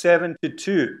of 7 to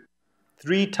 2.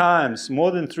 3 times,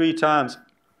 more than 3 times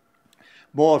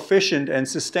more efficient and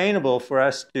sustainable for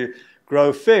us to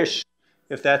grow fish,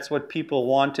 if that's what people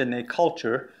want in their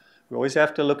culture. We always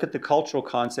have to look at the cultural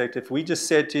concept. If we just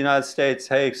said to the United States,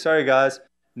 hey, sorry guys,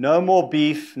 no more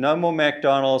beef, no more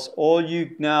McDonald's, all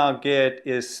you now get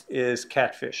is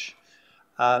catfish.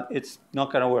 It's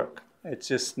not going to work. It's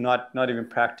just not even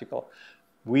practical.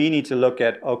 We need to look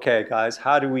at, okay, guys,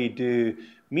 how do we do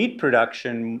meat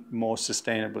production more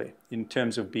sustainably in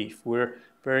terms of beef? We're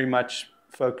very much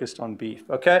focused on beef,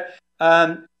 okay?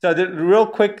 So the real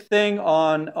quick thing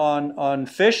on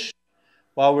fish,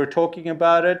 while we're talking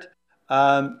about it,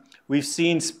 we've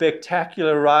seen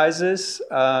spectacular rises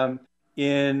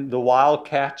in the wild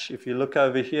catch. If you look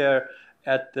over here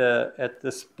at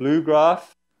this blue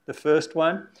graph, the first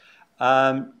one.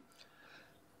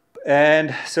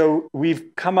 And so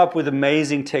we've come up with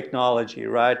amazing technology,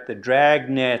 right? The drag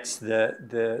nets,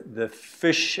 the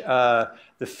fish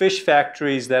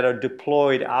factories that are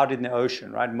deployed out in the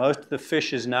ocean, right? Most of the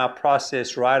fish is now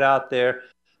processed right out there,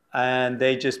 and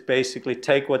they just basically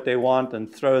take what they want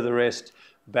and throw the rest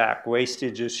back.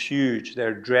 Wastage is huge.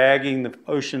 They're dragging the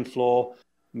ocean floor.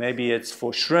 Maybe it's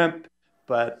for shrimp,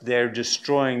 but they're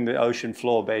destroying the ocean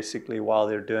floor basically while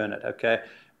they're doing it, okay?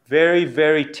 Very,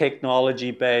 very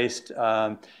technology-based.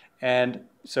 And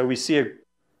so we see a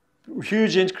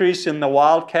huge increase in the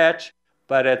wild catch,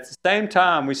 but at the same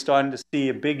time, we're starting to see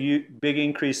a big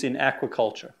increase in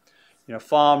aquaculture, you know,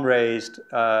 farm-raised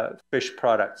fish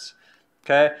products,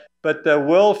 okay? But the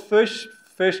world fish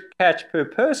catch per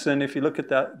person, if you look at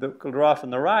the graph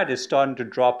on the right, is starting to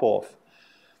drop off.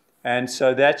 And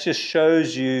so that just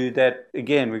shows you that,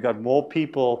 again, we've got more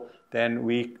people than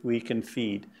we can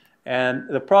feed. And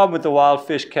the problem with the wild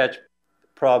fish catch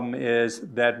problem is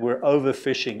that we're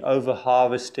overfishing,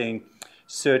 over-harvesting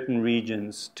certain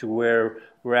regions to where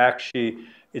we're actually,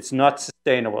 it's not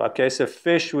sustainable. Okay, so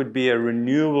fish would be a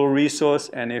renewable resource,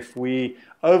 and if we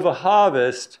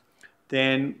over-harvest,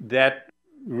 then that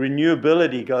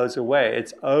renewability goes away.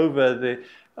 It's over the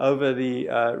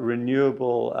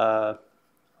renewable,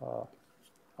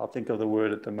 I'll think of the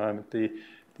word at the moment, the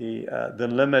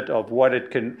limit of what it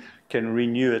can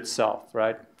renew itself,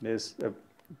 right? There's a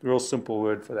real simple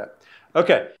word for that.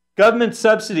 Okay, government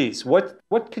subsidies. What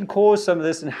can cause some of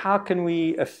this, and how can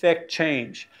we affect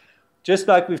change? Just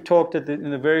like we've talked in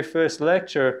the very first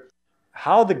lecture,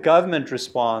 how the government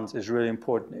responds is really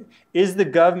important. Is the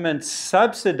government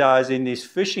subsidizing these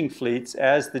fishing fleets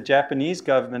as the Japanese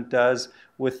government does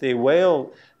with their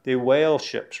whale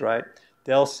ships, right?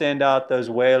 They'll send out those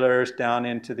whalers down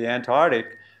into the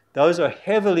Antarctic. Those are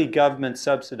heavily government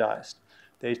subsidized.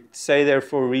 They say they're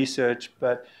for research,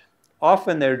 but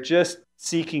often they're just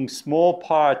seeking small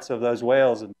parts of those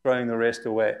whales and throwing the rest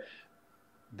away.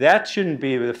 That shouldn't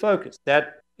be the focus.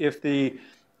 That if the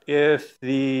if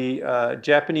the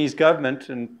Japanese government,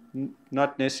 and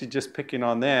not necessarily just picking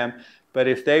on them, but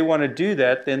if they want to do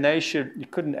that, then you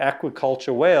couldn't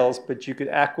aquaculture whales, but you could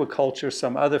aquaculture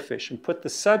some other fish and put the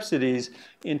subsidies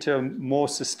into a more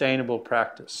sustainable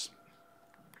practice.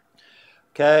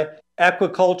 Okay,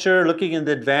 aquaculture, looking at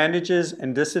the advantages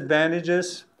and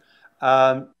disadvantages.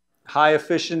 High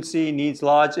efficiency needs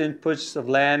large inputs of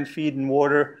land, feed, and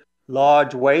water,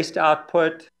 large waste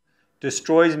output,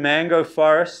 destroys mangrove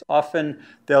forests. Often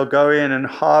they'll go in and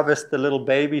harvest the little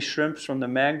baby shrimps from the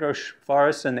mangrove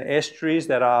forests and the estuaries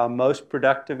that are our most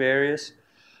productive areas.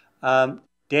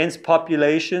 Dense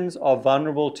populations are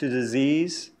vulnerable to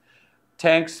disease.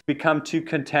 Tanks become too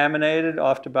contaminated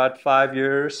after about 5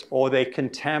 years, or they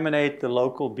contaminate the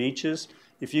local beaches.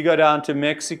 If you go down to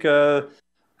Mexico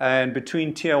and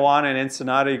between Tijuana and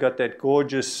Ensenada, you got that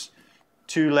gorgeous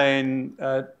 2-lane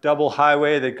double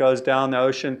highway that goes down the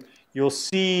ocean. You'll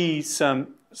see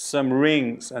some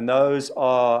rings, and those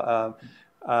are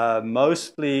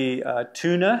mostly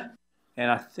tuna,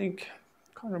 and I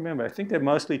can't remember, I think they're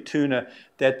mostly tuna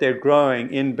that they're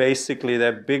growing in. Basically,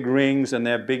 they're big rings and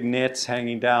they're big nets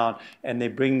hanging down, and they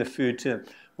bring the food to them.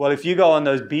 Well, if you go on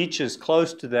those beaches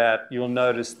close to that, you'll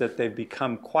notice that they've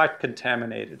become quite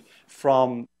contaminated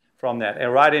from that.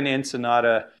 And right in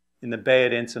Ensenada, in the Bay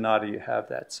at Ensenada, you have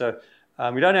that. So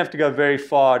we don't have to go very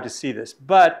far to see this.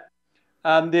 But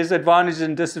there's advantages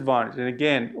and disadvantages. And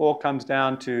again, all comes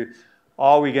down to,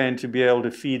 are we going to be able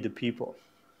to feed the people?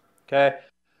 Okay.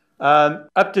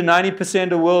 Up to 90% of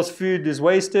the world's food is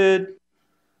wasted.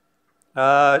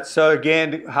 So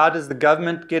again, how does the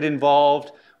government get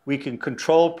involved? We can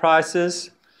control prices.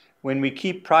 When we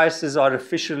keep prices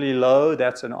artificially low,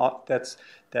 that's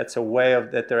a way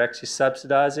of that they're actually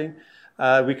subsidizing.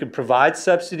 We can provide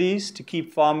subsidies to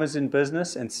keep farmers in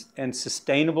business and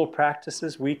sustainable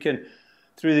practices. We can,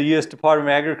 through the U.S. Department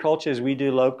of Agriculture, as we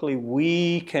do locally,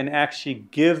 we can actually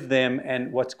give them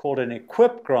what's called an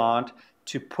EQIP grant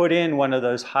to put in one of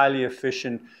those highly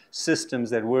efficient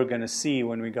systems that we're going to see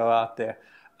when we go out there.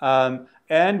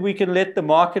 And we can let the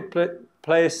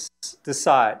marketplace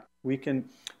decide. We can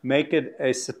make it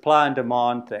a supply and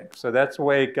demand thing. So that's the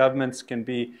way governments can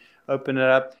open it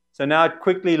up. So now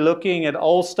quickly looking at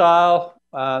old style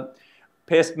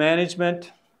pest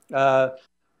management.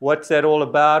 What's that all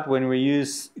about when we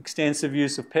use extensive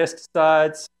use of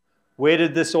pesticides? Where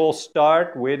did this all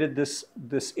start? Where did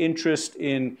this interest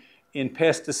in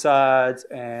pesticides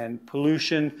and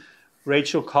pollution?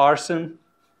 Rachel Carson,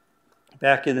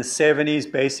 back in the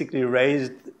 70s, basically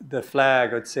raised the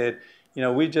flag and said, you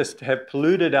know, we just have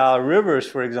polluted our rivers,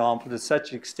 for example, to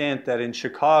such an extent that in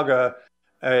Chicago,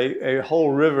 a whole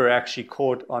river actually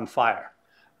caught on fire.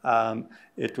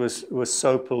 It was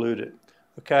so polluted.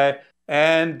 Okay,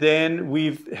 and then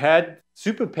we've had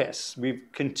super pests. We've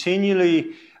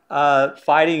continually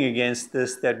fighting against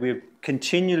this, that we're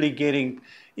continually getting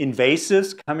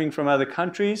invasives coming from other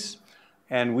countries,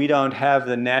 and we don't have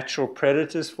the natural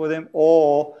predators for them,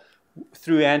 or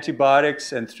through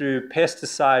antibiotics and through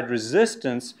pesticide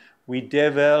resistance, we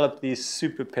develop these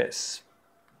super pests.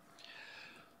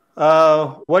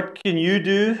 What can you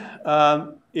do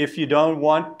if you don't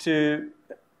want to,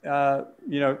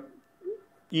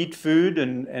 eat food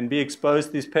and be exposed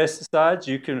to these pesticides?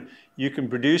 You can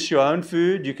produce your own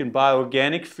food. You can buy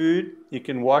organic food. You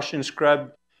can wash and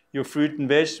scrub your fruit and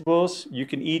vegetables. You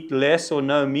can eat less or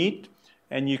no meat,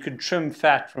 and you can trim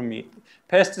fat from meat.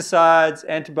 Pesticides,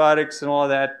 antibiotics, and all of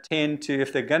that tend to,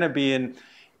 if they're going to be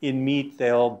in meat,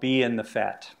 they'll be in the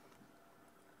fat.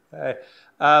 Okay.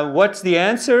 What's the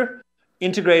answer?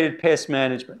 Integrated pest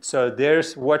management. So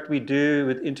there's what we do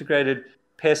with integrated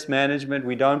pest management.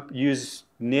 We don't use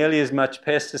nearly as much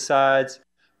pesticides.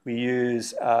 We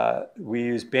use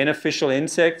beneficial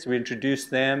insects. We introduce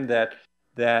them that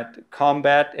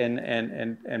combat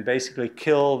and basically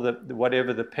kill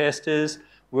whatever the pest is.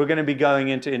 We're going to be going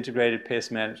into integrated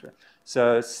pest management.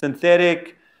 So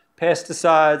synthetic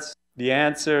pesticides, the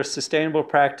answer, sustainable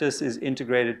practice is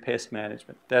integrated pest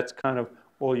management. That's kind of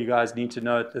all you guys need to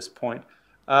know at this point.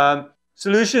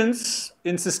 Solutions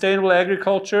in sustainable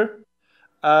agriculture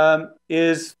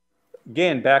is,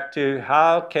 again, back to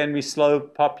how can we slow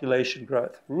population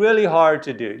growth? Really hard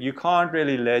to do. You can't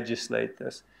really legislate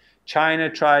this. China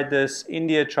tried this,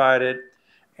 India tried it,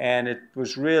 and it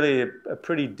was really a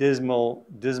pretty dismal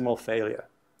failure.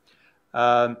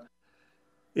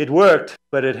 It worked,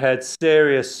 but it had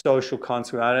serious social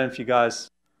consequences. I don't know if you guys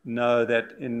know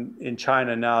that in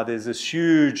China now there's this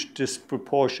huge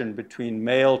disproportion between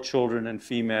male children and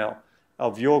female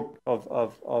of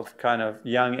kind of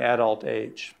young adult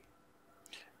age.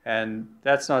 And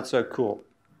that's not so cool.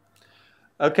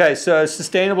 Okay, so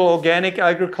sustainable organic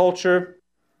agriculture.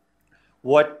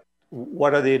 What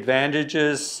are the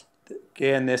advantages?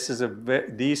 Again,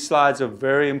 these slides are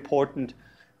very important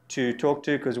to talk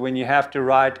to, because when you have to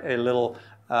write a little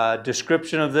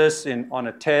description of this on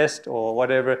a test or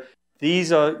whatever,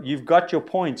 you've got your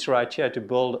points right here to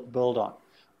build on.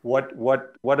 What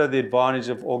are the advantages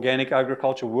of organic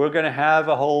agriculture? We're going to have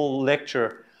a whole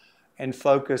lecture and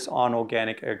focus on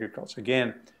organic agriculture.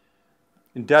 Again,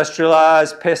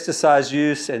 industrialized pesticides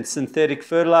use and synthetic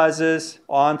fertilizers.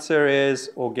 Answer is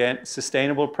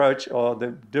sustainable approach, or the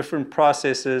different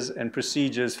processes and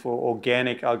procedures for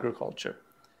organic agriculture.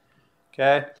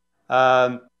 Okay,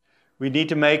 we need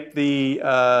to make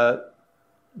the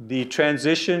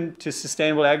transition to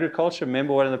sustainable agriculture.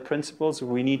 Remember, one of the principles,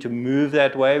 we need to move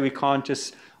that way. We can't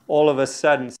just all of a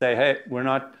sudden say, hey, we're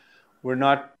not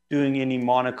doing any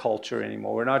monoculture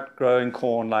anymore. We're not growing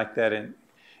corn like that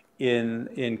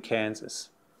in Kansas.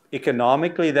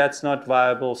 Economically, that's not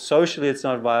viable. Socially, it's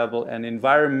not viable. And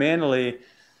environmentally,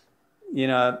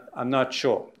 I'm not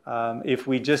sure. If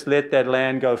we just let that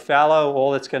land go fallow,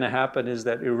 all that's going to happen is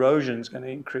that erosion is going to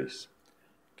increase.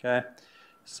 Okay,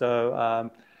 so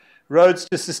roads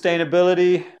to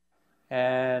sustainability,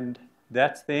 and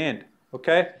that's the end.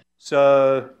 Okay,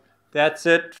 so that's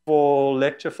it for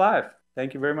lecture 5.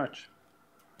 Thank you very much.